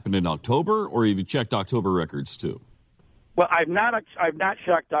this happened in October, or have you checked October records too? Well, I've not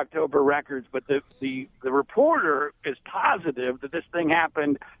checked October records, but the reporter is positive that this thing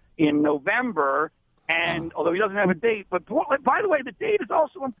happened in November, and although he doesn't have a date, but by the way, the date is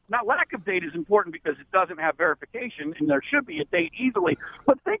also not lack of date is important because it doesn't have verification, and there should be a date easily.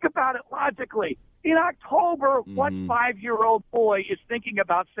 But think about it logically. In October, what 5-year-old boy is thinking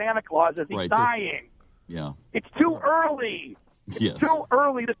about Santa Claus as he's dying? Yeah, it's too early. It's too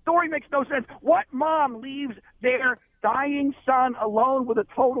early. The story makes no sense. What mom leaves their dying son alone with a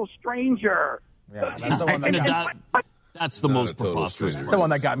total stranger? Yeah, that's the one that got me. That's the most preposterous. That's the one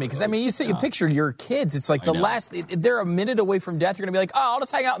that got me. Because, I mean, you picture your kids. It's like they're a minute away from death. You're going to be like, oh, I'll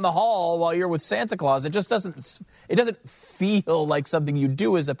just hang out in the hall while you're with Santa Claus. It just doesn't feel like something you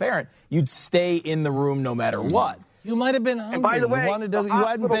do as a parent. You'd stay in the room no matter what. You might have been hungry. And by the way, you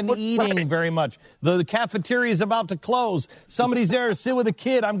hadn't been eating very much. The cafeteria is about to close. Somebody's there to sit with a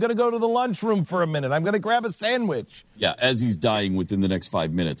kid. I'm going to go to the lunchroom for a minute. I'm going to grab a sandwich. Yeah, as he's dying within the next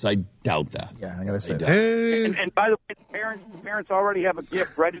 5 minutes. I doubt that. Yeah, I'm going to say that. And by the way, the parents already have a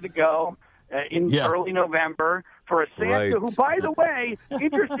gift ready to go in early November for a Santa who, by the way,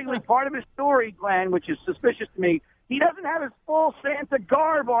 interestingly, part of his story, Glenn, which is suspicious to me, he doesn't have his full Santa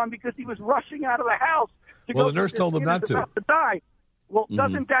garb on because he was rushing out of the house. Well, the nurse told him not to. Die. Well,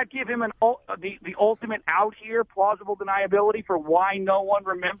 doesn't that give him the ultimate out here, plausible deniability for why no one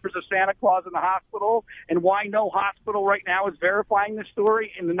remembers a Santa Claus in the hospital and why no hospital right now is verifying the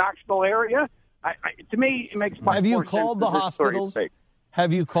story in the Knoxville area? To me, it makes much more sense. Have you called the hospitals?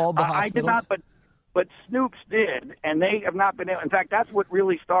 Have you called the hospitals? I did not, but but Snoops did, and they have not been able. In fact, that's what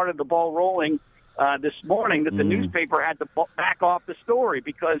really started the ball rolling this morning, that the newspaper had to back off the story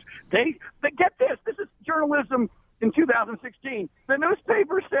because they get this. This is journalism in 2016. The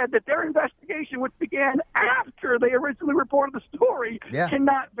newspaper said that their investigation, which began after they originally reported the story,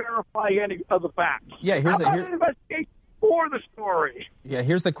 cannot verify any of the facts. Yeah, here's an investigation for the story. Yeah,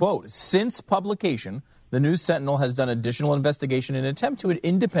 here's the quote. Since publication, the News Sentinel has done additional investigation in an attempt to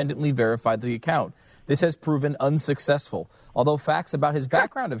independently verify the account. This has proven unsuccessful. Although facts about his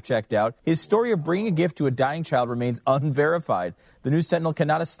background have checked out, his story of bringing a gift to a dying child remains unverified. The News Sentinel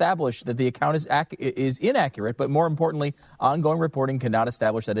cannot establish that the account is inaccurate, but more importantly, ongoing reporting cannot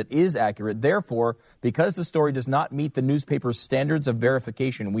establish that it is accurate. Therefore, because the story does not meet the newspaper's standards of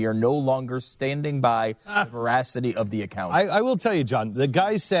verification, we are no longer standing by the veracity of the account. I will tell you, John, the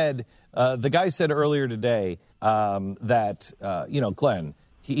guy said earlier today that, Glenn,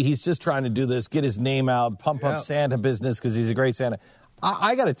 he's just trying to do this, get his name out, pump up Santa business because he's a great Santa.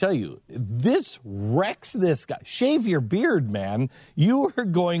 I got to tell you, this wrecks this guy. Shave your beard, man. You are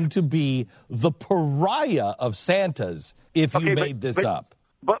going to be the pariah of Santas if you made this up.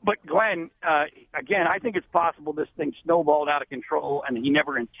 But Glenn, again, I think it's possible this thing snowballed out of control and he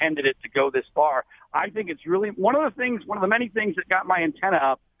never intended it to go this far. I think it's really one of the many things that got my antenna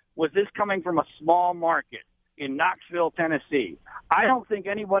up was this coming from a small market in Knoxville, Tennessee. I don't think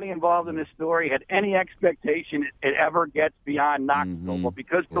anybody involved in this story had any expectation it ever gets beyond Knoxville. But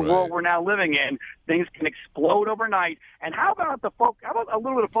because of the world we're now living in, things can explode overnight. And how about a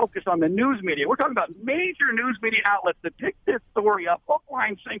little bit of focus on the news media? We're talking about major news media outlets that pick this story up, hook,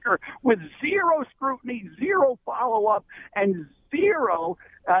 line, sinker, with zero scrutiny, zero follow-up, and zero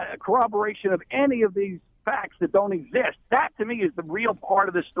corroboration of any of these facts that don't exist. That, to me, is the real part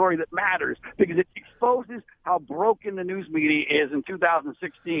of the story that matters because it exposes how broken the news media is in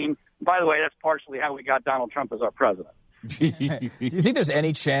 2016. By the way, that's partially how we got Donald Trump as our president. Do you think there's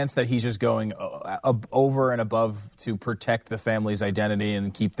any chance that he's just going over and above to protect the family's identity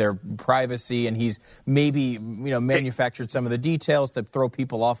and keep their privacy, and he's maybe manufactured some of the details to throw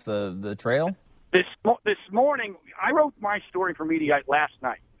people off the trail? This morning, I wrote my story for Mediaite last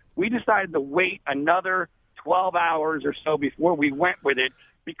night. We decided to wait another 12 hours or so before we went with it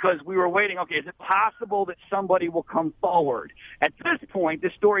because we were waiting. Okay, is it possible that somebody will come forward? At this point,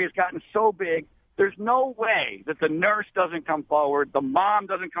 this story has gotten so big, there's no way that the nurse doesn't come forward, the mom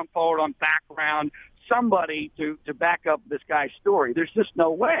doesn't come forward on background, somebody to back up this guy's story. There's just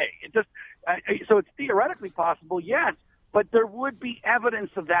no way. So it's theoretically possible, yes, but there would be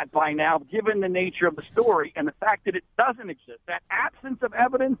evidence of that by now, given the nature of the story and the fact that it doesn't exist. That absence of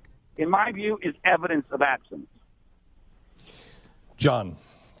evidence, in my view, is evidence of absence. John,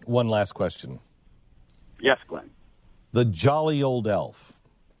 one last question. Yes, Glenn. The jolly old elf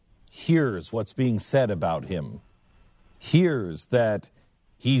hears what's being said about him, hears that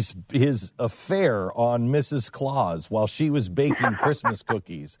his affair on Mrs. Claus while she was baking Christmas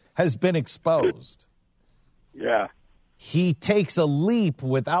cookies has been exposed. Yeah. He takes a leap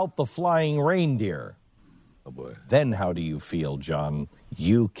without the flying reindeer. Oh, boy. Then how do you feel, John?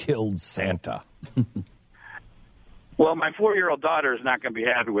 You killed Santa. Well, my 4-year-old daughter is not going to be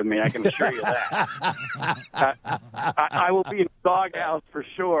happy with me. I can assure you that. I will be in the doghouse for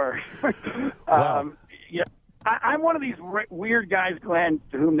sure. Wow. Yeah, I'm one of these weird guys, Glenn,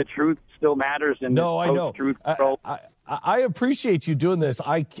 to whom the truth still matters. And no, I know. Truth I appreciate you doing this.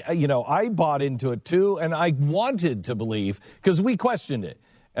 I bought into it too, and I wanted to believe because we questioned it,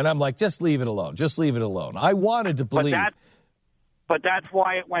 and I'm like, just leave it alone. Just leave it alone. I wanted to believe. But that's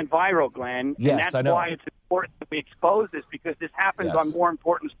why it went viral, Glenn. Yes, and that's I know. why it's important that we expose this because this happens on more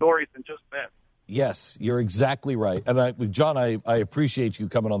important stories than just this. Yes, you're exactly right. And John, I appreciate you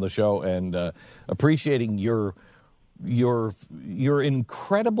coming on the show and appreciating your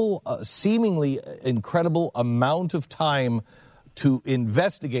incredible, seemingly incredible amount of time to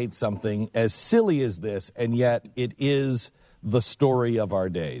investigate something as silly as this, and yet it is the story of our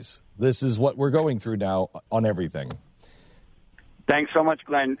days. This is what we're going through now on everything. Thanks so much,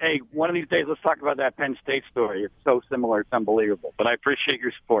 Glenn. Hey, one of these days, let's talk about that Penn State story. It's so similar, it's unbelievable. But I appreciate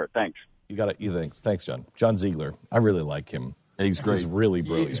your support. Thanks. You got it. Thanks, John. John Ziegler. I really like him. He's great. He's really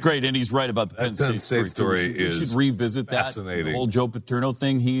brilliant. He's great, and he's right about the Penn State story. We should revisit fascinating. that. The whole Joe Paterno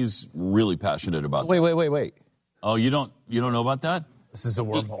thing. He's really passionate about. Wait. Oh, you don't know about that? This is a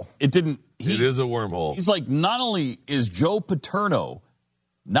wormhole. It is a wormhole. He's like, not only is Joe Paterno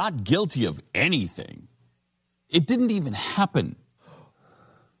not guilty of anything, it didn't even happen.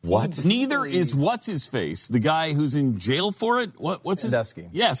 What? Neither is what's-his-face, the guy who's in jail for it. What's his? Sandusky.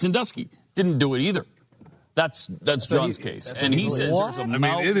 Yeah, Sandusky. Didn't do it either. That's John's case, and he says there's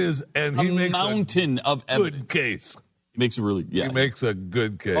a it is, and he makes mountain of evidence. Good case. He makes a really, He makes a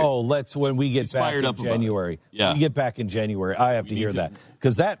good case. Oh, when we get back fired in up about January. it. Yeah. We get back in January. I have to hear that.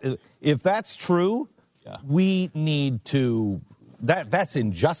 Because if that's true, we need to, that's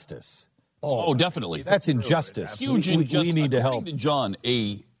injustice. Oh, definitely. That's injustice. Huge injustice. We need to help. According to John,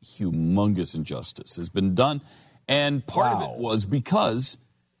 a humongous injustice has been done. And part of it was because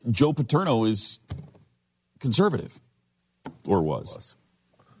Joe Paterno is conservative, or was.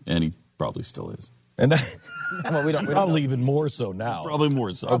 And he probably still is. And well, we don't probably even more so now. Probably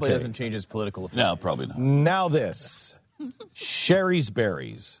more so. Probably doesn't change his political effect. No, probably not. Now this. Sherry's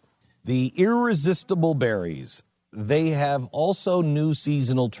Berries. The irresistible berries. They have also new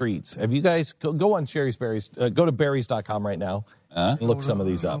seasonal treats. Have you guys, go on Sherry's Berries, go to berries.com right now and look some of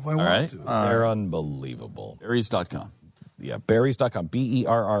these up. All right. They're unbelievable. Berries.com. Yeah, berries.com. Berries.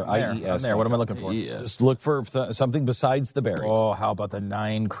 I'm there. What am I looking for? Yes. Just look for something besides the berries. Oh, how about the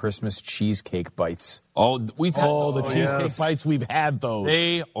 9 Christmas cheesecake bites? Oh, we've had the cheesecake bites. We've had those.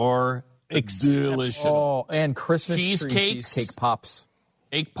 They are delicious. Oh, and Christmas tree Cheesecakes. cheesecake pops.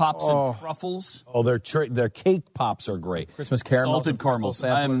 Cake pops and truffles. Oh, their cake pops are great. Christmas caramel. Salted caramel.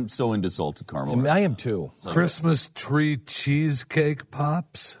 I'm so into salted caramel. I am too. Christmas tree cheesecake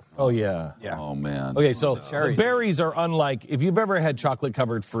pops. Oh, yeah. Oh, man. Okay, so the berries are unlike, if you've ever had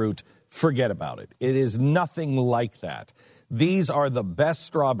chocolate-covered fruit, forget about it. It is nothing like that. These are the best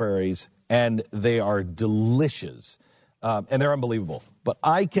strawberries, and they are delicious, and they're unbelievable. But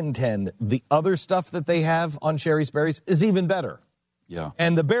I contend the other stuff that they have on Sherry's Berries is even better. Yeah.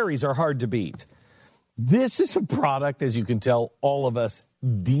 And the berries are hard to beat. This is a product, as you can tell, all of us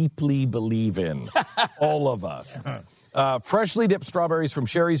deeply believe in. All of us. Freshly dipped strawberries from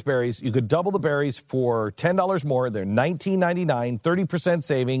Sherry's Berries. You could double the berries for $10 more. They're $19.99, 30%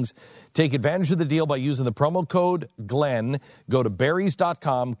 savings. Take advantage of the deal by using the promo code Glenn. Go to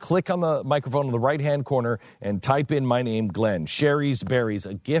berries.com, click on the microphone in the right-hand corner, and type in my name, Glenn. Sherry's Berries,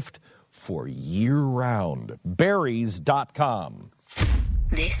 a gift for year-round. Berries.com.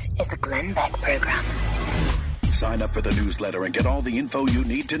 This is the Glenn Beck Program. Sign up for the newsletter and get all the info you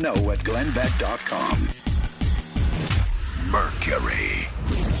need to know at glennbeck.com. Mercury.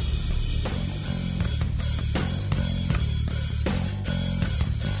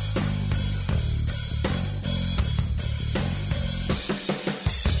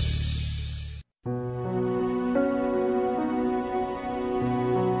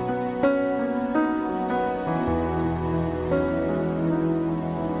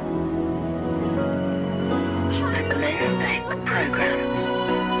 The Glenn Beck Program.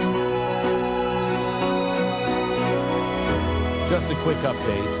 Just a quick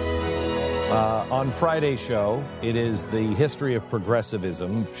update. On Friday's show, it is the history of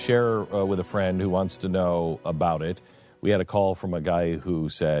progressivism. Share with a friend who wants to know about it. We had a call from a guy who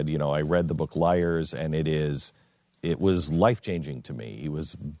said, I read the book Liars, and it was life-changing to me. He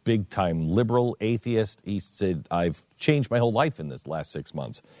was big-time liberal, atheist. He said, I've changed my whole life in this last 6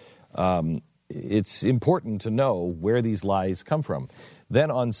 months. It's important to know where these lies come from. Then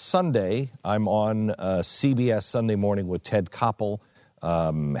on Sunday, I'm on CBS Sunday Morning with Ted Koppel,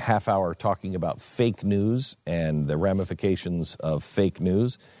 half hour talking about fake news and the ramifications of fake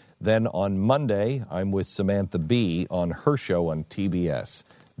news. Then on Monday, I'm with Samantha Bee on her show on TBS.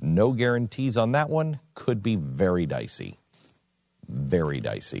 No guarantees on that one. Could be very dicey. Very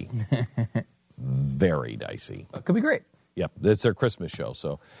dicey. Very dicey. Could be great. Yep, that's their Christmas show,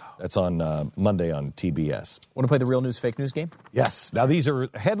 so that's on Monday on TBS. Want to play the real news, fake news game? Yes. Now, these are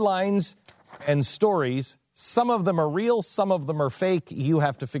headlines and stories. Some of them are real, some of them are fake. You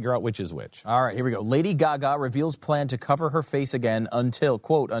have to figure out which is which. All right, here we go. Lady Gaga reveals plan to cover her face again until,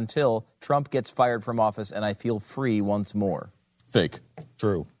 quote, until Trump gets fired from office and I feel free once more. Fake.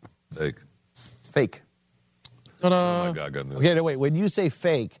 True. Fake. Fake. Ta-da. Oh my God, goodness. Okay, no, wait. When you say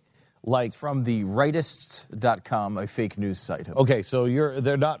fake, like it's from the rightist.com, a fake news site. Okay, so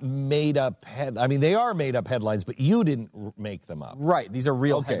they're not made up they are made up headlines, but you didn't make them up. Right, these are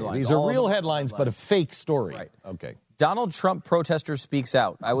real headlines. These are real headlines, but a fake story. Right. Okay. Donald Trump protester speaks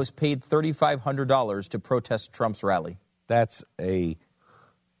out. I was paid $3,500 to protest Trump's rally. That's a...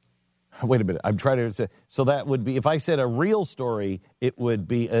 Wait a minute. I'm trying to say... So that would be... If I said a real story, it would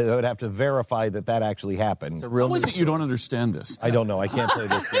be... I would have to verify that actually happened. It's a real How is it you don't understand this? I don't know. I can't play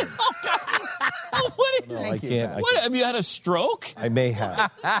this game. What is No, I can't. What, have you had a stroke? I may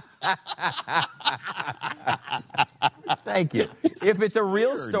have. Thank you. If it's a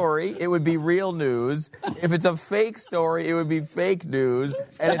real story, it would be real news. If it's a fake story, it would be fake news.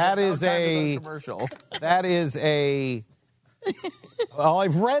 And That is a commercial. That is a Well,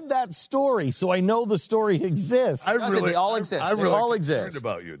 I've read that story, so I know the story exists. They all exist. I'm They really all concerned exist.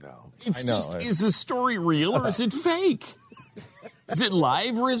 about you now. It's I know. just, is the story real or is it fake? Is it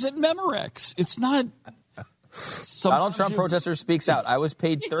live or is it Memorex? It's not. Donald Trump protester speaks out. I was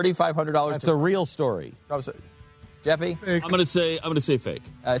paid $3,500. That's a real story. Jeffy? I'm going to say fake.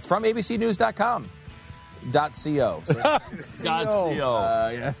 It's from abcnews.com. .co. So, .co.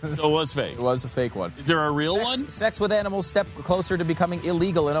 Yeah. So it was fake. It was a fake one. Is there a real one? Sex with animals step closer to becoming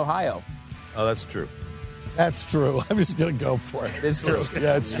illegal in Ohio. Oh, that's true. That's true. I'm just going to go for it. It is true.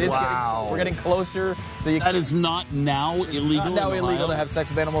 Yeah, it's true. We're getting closer. So That is not now illegal. Not now in illegal Ohio? to have sex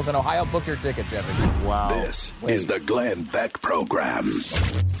with animals in Ohio. Book your ticket, Jeffy. Wow. This is the Glenn Beck Program.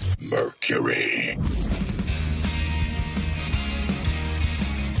 Mercury.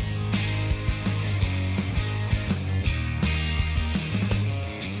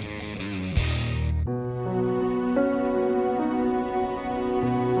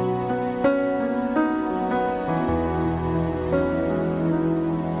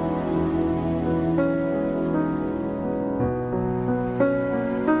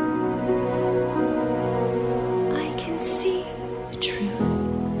 I can see the truth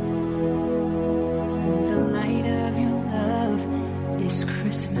in the light of your love this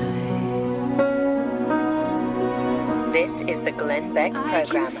Christmas. This is the Glenn Beck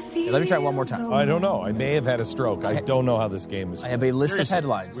Program. Let me try one more time. I don't know. I may have had a stroke. I don't know how this game is. I have a list Seriously, of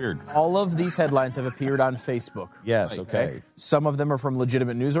headlines. it's weird. All of these headlines have appeared on Facebook. Yes, okay. Some of them are from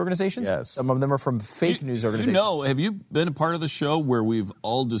legitimate news organizations. Yes. Some of them are from fake news organizations. You know, have you been a part of the show where we've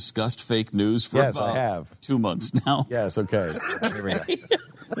all discussed fake news for Yes, about I have. 2 months now? Yes, okay. Here we go.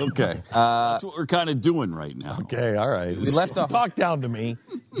 Okay. That's what we're kind of doing right now. Okay, all right. We left off. Talk down to me.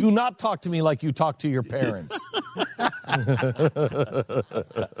 Do not talk to me like you talk to your parents.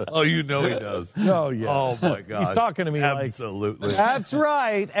 Oh, you know he does. Oh, yeah. Oh, my God. He's talking to me Absolutely. like, that's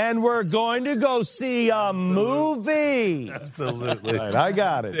right, and we're going to go see a movie. Absolutely. Right, I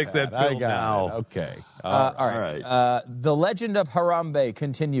got it. Take that Pat. I pill got now. it. Okay. All right. The legend of Harambe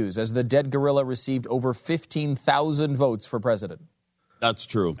continues as the dead gorilla received over 15,000 votes for president. That's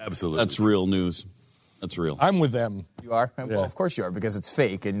true. Absolutely. That's real news. That's real. I'm with them. You are? Well, of course you are, because it's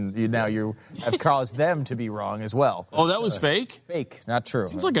fake, and now you have caused them to be wrong as well. Oh, that was fake? Fake, not true.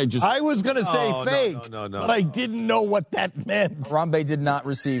 Seems like I was going to say No, fake, no. but I didn't know what that meant. Harambe did not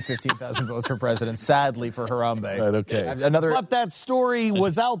receive 15,000 votes for president, sadly for Harambe. Right, okay. Another. But that story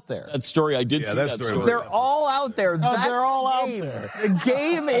was out there. That story, I did Yeah, see that that story story. was- They're all out there. No, That's they're all the out game. there. The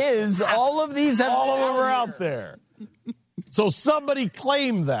game is all of these have All of been them are out out there. So somebody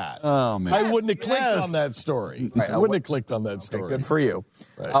claimed that. Oh, man. I wouldn't have clicked Yes. on that story. Right, I wouldn't have clicked on that story. Good for you.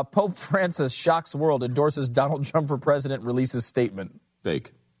 Right. Pope Francis shocks world, endorses Donald Trump for president, releases statement.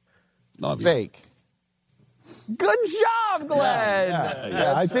 Fake. Obvious. Fake. Good job, Glenn.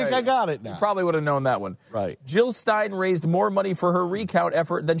 Yeah, I think I got it now. You probably would have known that one. Right. Jill Stein raised more money for her recount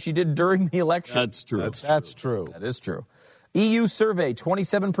effort than she did during the election. That's true. That's true. That is true. EU survey,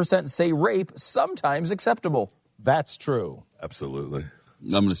 27% say rape sometimes acceptable. That's true. Absolutely. I'm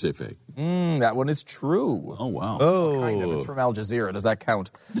going to say fake. That one is true. Oh, wow. Kind of. It's from Al Jazeera. Does that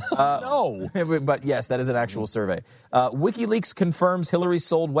count? No. But yes, that is an actual survey. WikiLeaks confirms Hillary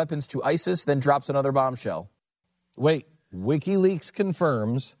sold weapons to ISIS, then drops another bombshell. Wait, WikiLeaks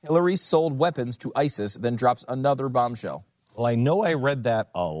confirms. Hillary sold weapons to ISIS, then drops another bombshell. Well, I know I read that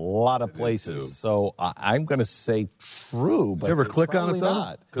a lot of places, so I'm going to say true. But Did you ever click on probably it, though?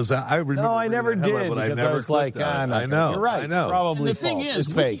 not. Because I remember. No, I never reading the headline, did, but I because never I was like, clicked on it. no, I know. You're right. I know. Probably And the thing false. is,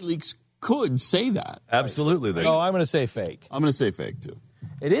 It's fake. WikiLeaks could say that. Absolutely. They Oh, I'm going to say fake. I'm going to say fake, too.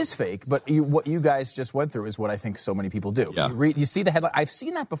 It is fake, but what you guys just went through is what I think so many people do. Yeah. You see the headline. I've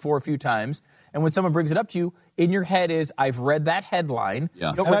seen that before a few times, and when someone brings it up to you, in your head is, I've read that headline.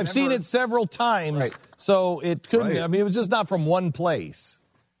 Yeah. You don't And I've seen remember- it several times, Right. so it couldn't. Right. I mean, it was just not from one place.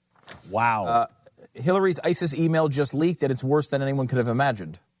 Wow. Hillary's ISIS email just leaked, and it's worse than anyone could have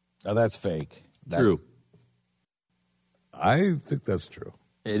imagined. Now that's fake. True. I think that's true.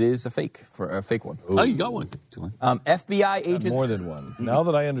 It is a fake one. Oh, you got one. FBI agents. More than one. Now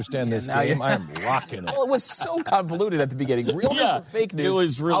that I understand this now game, you- I'm rocking it. Well, it was so convoluted at the beginning. Real news Yeah, or fake news. it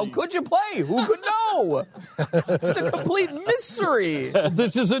was really- How could you play? Who could know? It's a complete mystery.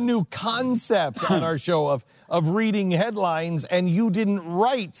 This is a new concept on our show of reading headlines, and you didn't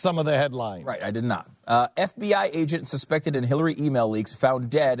write some of the headlines. Right, I did not. FBI agent suspected in Hillary email leaks found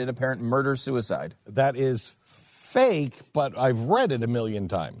dead in apparent murder-suicide. That is fake, but I've read it a million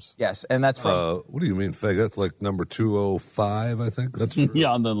times. Yes, and that's from... What do you mean fake? That's like number 205, I think. That's true.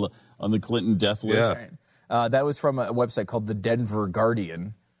 Yeah, on the Clinton death list. Yeah. That was from a website called the Denver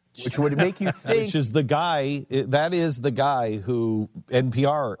Guardian. which would make you think. Which is the guy, that is the guy who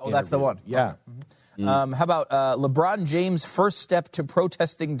NPR. Oh, that's the one. Yeah. How about LeBron James' first step to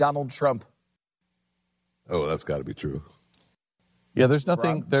protesting Donald Trump? Oh, that's got to be true. Yeah, there's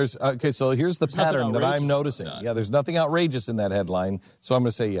nothing. Okay, so here's the pattern that I'm noticing. Yeah, there's nothing outrageous in that headline, so I'm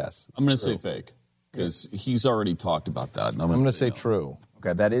going to say yes. I'm going to say fake because he's already talked about that. And I'm going to say no. true.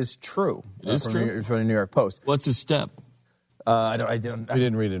 Okay, that is true. It is true? From the New York Post. What's his step? I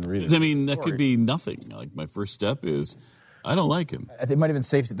didn't read it. I mean, that could be nothing. Like, my first step is, I don't like him. I think it might have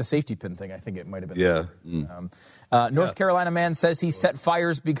been the safety pin thing. I think it might have been. Yeah. North Carolina man says he set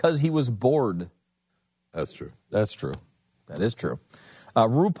fires because he was bored. That's true. That's true. That is true.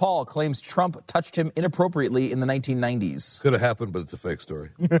 RuPaul claims Trump touched him inappropriately in the 1990s. Could have happened, but it's a fake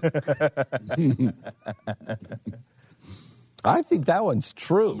story. I think that one's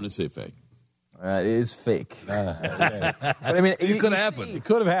true. I'm going to say fake. It is fake. But I mean, it could have happened. It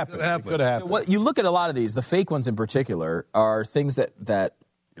could have happened. It could have happened. So what you look at a lot of these, the fake ones in particular, are things that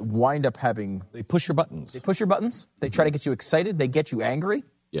wind up having. They push your buttons. They push your buttons. They try to get you excited. They get you angry.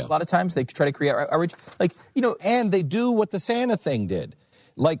 Yeah. A lot of times they try to create outrage. And they do what the Santa thing did.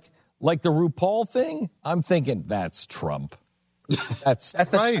 Like the RuPaul thing, I'm thinking that's Trump. That's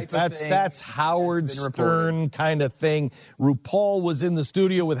right. That's Howard Stern kind of thing. RuPaul was in the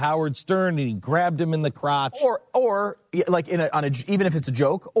studio with Howard Stern and he grabbed him in the crotch. Or like even if it's a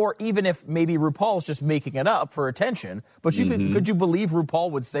joke, or even if maybe RuPaul's just making it up for attention. But could you believe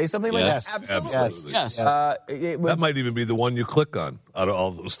RuPaul would say something like that? Absolutely. Yes. That might even be the one you click on out of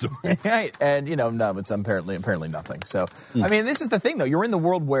all those stories. Right. And no, it's apparently nothing. So I mean, this is the thing though. You're in the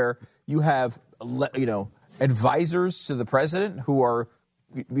world where you have advisors to the president who are,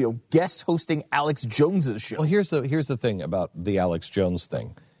 guest hosting Alex Jones's show. Well, here's the thing about the Alex Jones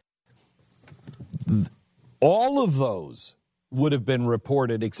thing. All of those would have been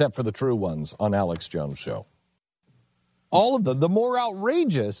reported, except for the true ones, on Alex Jones' show. All of them. The more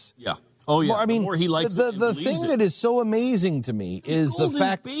outrageous. Yeah. Oh, yeah. I mean, the more he likes the thing that is so amazing to me is the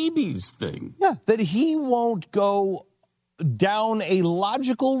fact. Babies thing. Yeah, that he won't go down a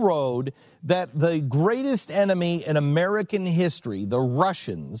logical road that the greatest enemy in American history, the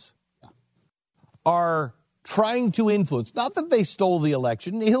Russians, are trying to influence. Not that they stole the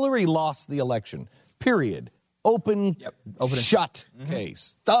election. Hillary lost the election. Period. Open and shut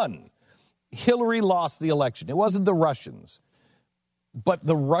case. Done. Hillary lost the election. It wasn't the Russians. But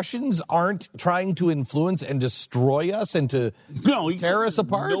the Russians aren't trying to influence and destroy us and to tear us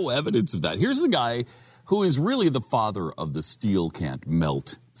apart? No evidence of that. Here's the guy who is really the father of the steel can't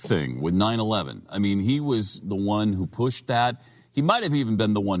melt thing with 9/11. I mean, he was the one who pushed that. He might have even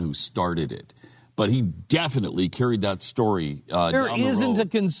been the one who started it. But he definitely carried that story down the road. There isn't a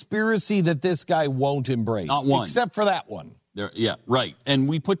conspiracy that this guy won't embrace. Not one. Except for that one. Yeah, right. And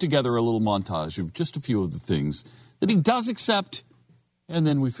we put together a little montage of just a few of the things that he does accept. And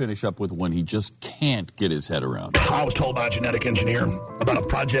then we finish up with one he just can't get his head around. I was told by a genetic engineer about a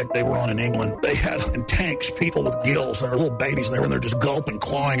project they were on in England. They had in tanks people with gills, and they were little babies, and they were in there just gulping,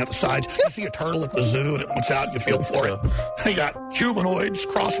 clawing at the sides. You see a turtle at the zoo, and it wants out, and you feel for it. They got humanoids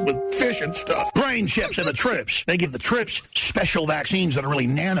crossed with fish and stuff. Brain chips in the trips. They give the trips special vaccines that are really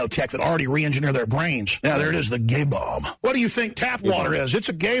nanotech that already re-engineer their brains. Now, there it is, the gay bomb. What do you think tap water is? It's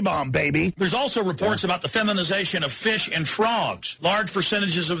a gay bomb, baby. There's also reports about the feminization of fish and frogs. Large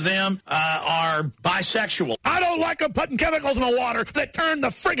percentages of them are bisexual. I don't like them putting chemicals in the water that turn the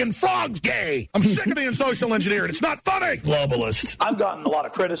friggin' frogs gay. I'm sick of being social engineered. It's not funny. Globalist. I've gotten a lot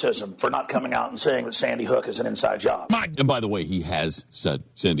of criticism for not coming out and saying that Sandy Hook is an inside job. And by the way, he has said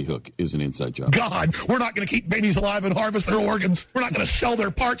Sandy Hook is an inside job. God, we're not going to keep babies alive and harvest their organs. We're not going to sell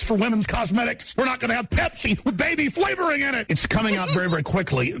their parts for women's cosmetics. We're not going to have Pepsi with baby flavoring in it. It's coming out very, very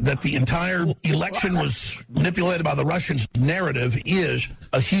quickly that the entire election was manipulated by the Russians. Narrative is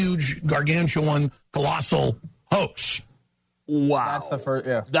a huge, gargantuan, colossal hoax. Wow. That's the first,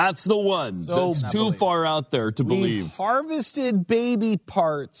 yeah. That's the one. So that's too far out there to believe. We've harvested baby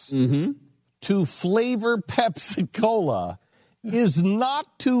parts to flavor Pepsi Cola is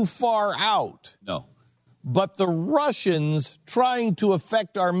not too far out. No. But the Russians trying to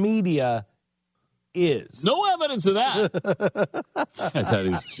affect our media is. No evidence of that. That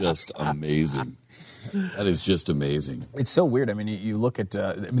is just amazing. That is just amazing. It's so weird. I mean, you look at.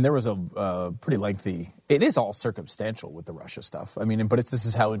 There was a pretty lengthy. It is all circumstantial with the Russia stuff. I mean, but this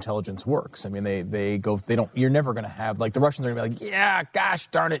is how intelligence works. I mean, they go. They don't. You're never going to have the Russians are going to be like, yeah, gosh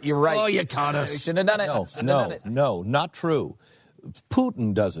darn it, you're right. Oh, you caught us. Should have done it. No, not true.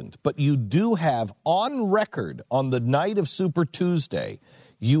 Putin doesn't. But you do have on record on the night of Super Tuesday.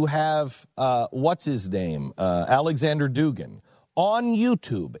 You have what's his name, Alexander Dugin, on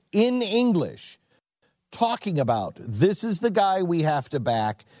YouTube in English talking about this is the guy we have to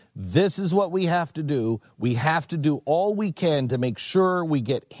back. This is what we have to do. We have to do all we can to make sure we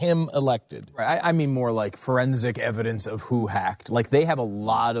get him elected. Right. I mean more like forensic evidence of who hacked. Like they have a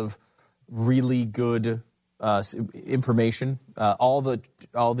lot of really good information. All the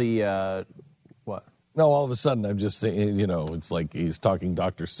what? No, all of a sudden I'm just saying, it's like he's talking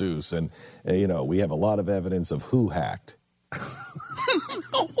Dr. Seuss, and we have a lot of evidence of who hacked.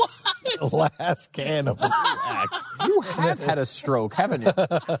 Last can of who hacked. You have had a stroke, haven't you?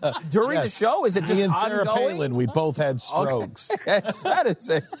 During the show, is it just Me and Sarah ongoing? Palin, we both had strokes. Okay. That is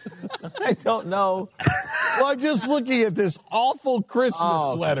it. I don't know. Well, I'm just looking at this awful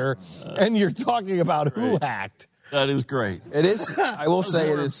Christmas sweater, and you're talking about who hacked. That is great. It is. I will say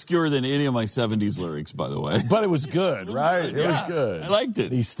more it is obscure than any of my 70s lyrics, by the way. But it was good, right? good, It was yeah. good. I liked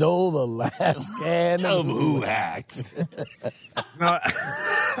it. He stole the last can of who hacked.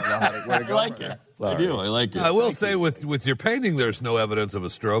 I like it. I do. I like it. I will say with your painting, there's no evidence of a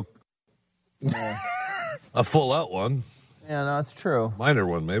stroke. A full-out one. Yeah, no, it's true. Minor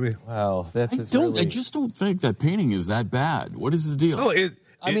one, maybe. Wow, that's I just don't think that painting is that bad. What is the deal? No,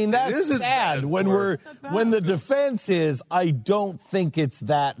 that's sad when when the defense is, I don't think it's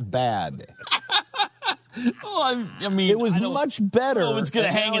that bad. Well, I mean, it was much better. No, it's going to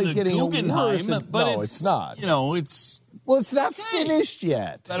and hang now in he's the getting Guggenheim, worse. but No, it's not. It's well, it's not finished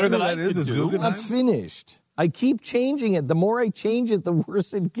yet. better than I could do. It's not finished. I keep changing it. The more I change it, the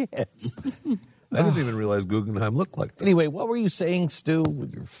worse it gets. I didn't even realize Guggenheim looked like that. Anyway, what were you saying, Stu,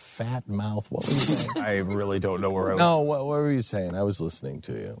 with your fat mouth? What were you saying? I really don't know where I was. No, what were you saying? I was listening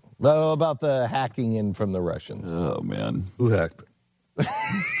to you. About the hacking in from the Russians. Oh, man. Who hacked?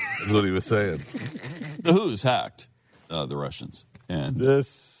 That's what he was saying. The Who's hacked the Russians. And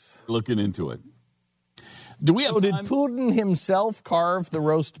looking into it. Do we have did time? Putin himself carve the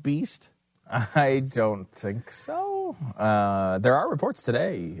roast beast? I don't think so. There are reports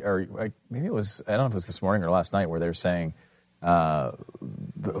today, or maybe it was, I don't know if it was this morning or last night, where they're saying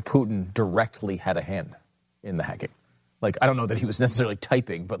Putin directly had a hand in the hacking. Like, I don't know that he was necessarily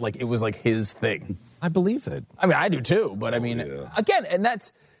typing, but like it was like his thing. I believe it. I mean, I do too, but I mean, again, and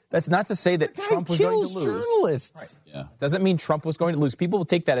that's not to say that Trump was going to lose. Journalists. Right. Yeah. Doesn't mean Trump was going to lose. People will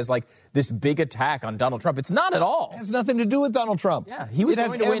take that as like this big attack on Donald Trump. It's not at all. It has nothing to do with Donald Trump. Yeah, he was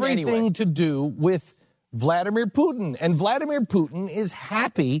going to win anyway. It has everything to do with Vladimir Putin. And Vladimir Putin is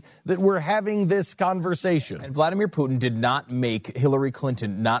happy that we're having this conversation. And Vladimir Putin did not make Hillary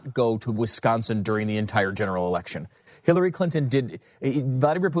Clinton not go to Wisconsin during the entire general election. Vladimir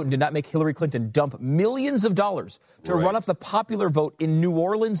Putin did not make Hillary Clinton dump millions of dollars to run up the popular vote in New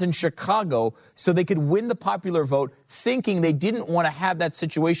Orleans and Chicago so they could win the popular vote, thinking they didn't want to have that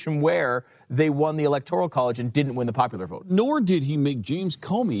situation where they won the Electoral College and didn't win the popular vote. Nor did he make James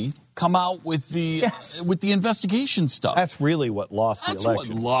Comey come out with the investigation stuff. That's really what lost the election. That's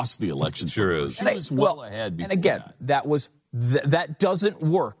what lost the election. It sure is. She was well ahead before And again, that doesn't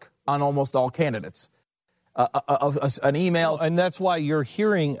work on almost all candidates. An email, and that's why you're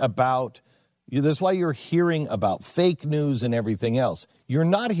hearing about. That's why you're hearing about fake news and everything else. You're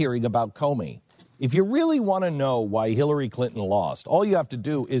not hearing about Comey. If you really want to know why Hillary Clinton lost, all you have to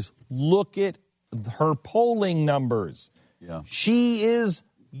do is look at her polling numbers. Yeah. She is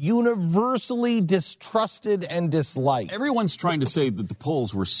universally distrusted and disliked. Everyone's trying to say that the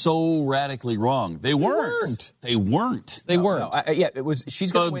polls were so radically wrong. They weren't. They weren't. They weren't. It was.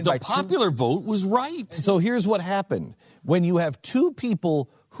 She's going to win by the popular vote was right. And so here's what happened. When you have two people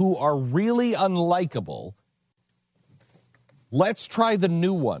who are really unlikable, let's try the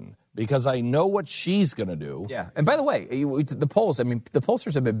new one, because I know what she's going to do. Yeah. And by the way, the polls, I mean, the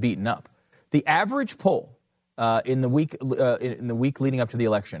pollsters have been beaten up. The average poll in the week leading up to the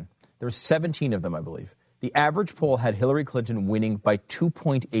election, there were 17 of them, I believe. The average poll had Hillary Clinton winning by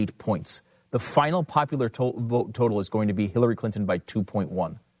 2.8 points. The final popular vote total is going to be Hillary Clinton by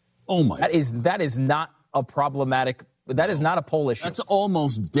 2.1. Oh my! That is not a problematic. That is not a poll issue. That's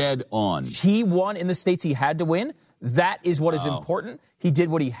almost dead on. He won in the states he had to win. That is what is important. He did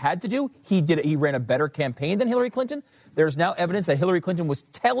what he had to do. He ran a better campaign than Hillary Clinton. There's now evidence that Hillary Clinton was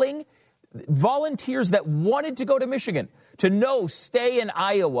telling volunteers that wanted to go to Michigan to stay in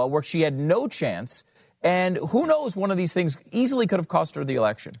Iowa, where she had no chance. And who knows, one of these things easily could have cost her the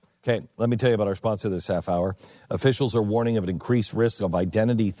election. Okay, let me tell you about our sponsor this half hour. Officials are warning of an increased risk of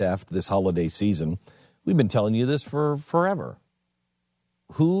identity theft this holiday season. We've been telling you this for forever.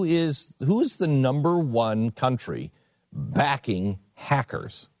 Who is the number one country backing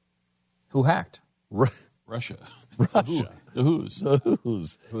hackers? Who hacked? Russia. The Who's. The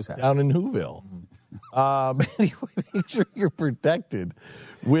Who's. Who's hacked? Down in Whoville. Anyway, make sure you're protected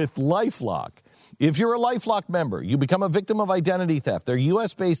with LifeLock. If you're a LifeLock member, you become a victim of identity theft. Their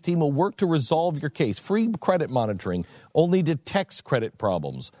U.S.-based team will work to resolve your case. Free credit monitoring only detects credit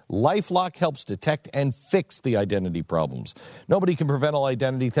problems. LifeLock helps detect and fix the identity problems. Nobody can prevent all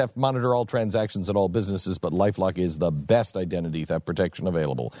identity theft, monitor all transactions at all businesses, but LifeLock is the best identity theft protection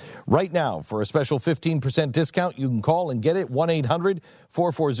available. Right now, for a special 15% discount, you can call and get it,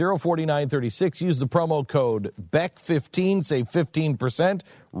 1-800-440-4936. Use the promo code BECK15, save 15%.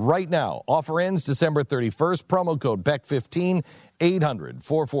 Right now. Offer ends December 31st. Promo code BECK15,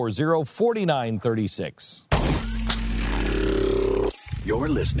 800-440-4936. You're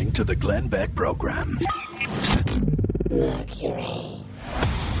listening to the Glenn Beck Program. Mercury.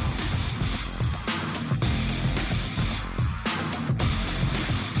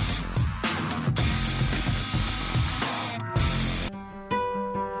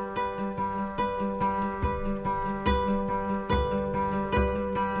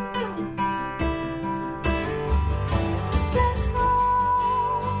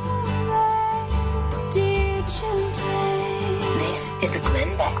 This is the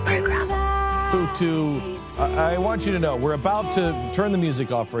Glenn Beck Program. I want you to know, we're about to turn the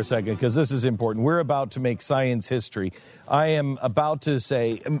music off for a second because this is important. We're about to make science history. I am about to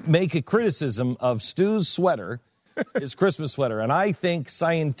make a criticism of Stu's sweater, his Christmas sweater, and I think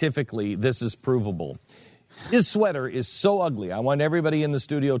scientifically this is provable. His sweater is so ugly. I want everybody in the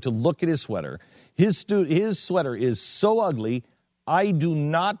studio to look at his sweater. His sweater is so ugly, I do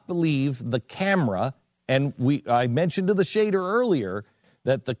not believe the camera, and I mentioned to the shader earlier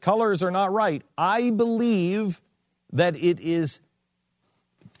that the colors are not right. I believe that it is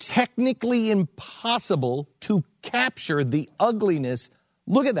technically impossible to capture the ugliness.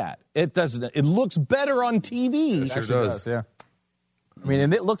 Look at that. It doesn't. It looks better on TV. It actually does, yeah. I mean,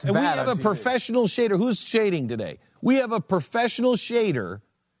 and it looks bad. We have a professional shader. Who's shading today? We have a professional shader.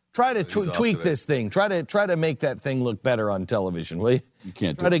 Try to tweak this thing. Try to make that thing look better on television, will you? You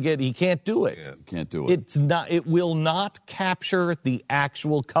can't do it. He can't do it. You can't do it. It's not. It will not capture the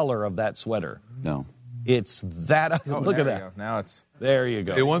actual color of that sweater. No. It's that. Look at that. Go. Now it's there. You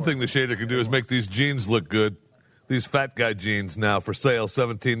go. Hey, one thing the shader can do is make these jeans look good. These fat guy jeans now for sale.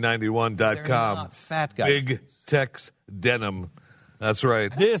 1791.com. They're not fat guy. Big Tex denim. That's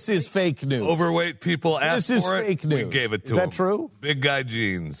right. This is fake news. Overweight people asked for it. This is fake news. We gave it to them. Is that true? Big guy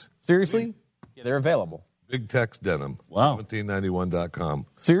jeans. Seriously? Yeah, they're available. Big Tex denim. Wow. 1791.com.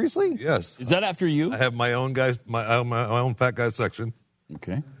 Seriously? Yes. Is that after you? I have my own guys, my own fat guy section.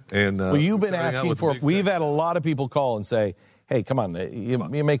 Okay. And well, you've been asking for. We've had a lot of people call and say, "Hey, come on,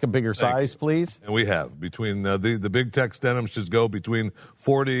 you make a bigger size, please." And we have between the Big Tex denims just go between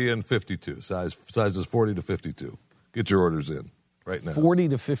 40 and 52 sizes 40 to 52. Get your orders in right now. 40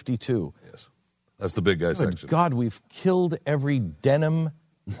 to 52. Yes, that's the big guy section. God, we've killed every denim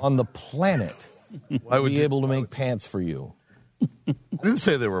on the planet. Why would be able to make pants for you? I didn't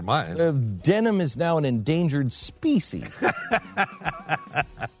say they were mine. Denim is now an endangered species.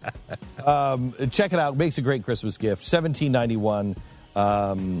 Check it out. Makes a great Christmas gift. $17.91.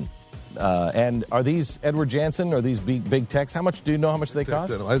 And are these Edward Jansen? Are these big Tex? How much do you know? How much they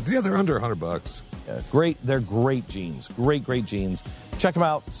cost? Yeah, they're under $100. Yeah, great. They're great jeans. Great jeans. Check them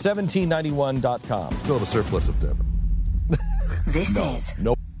out. 1791.com. Still a surplus of denim. This is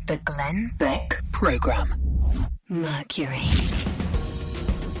the Glenn Beck Program. Mercury.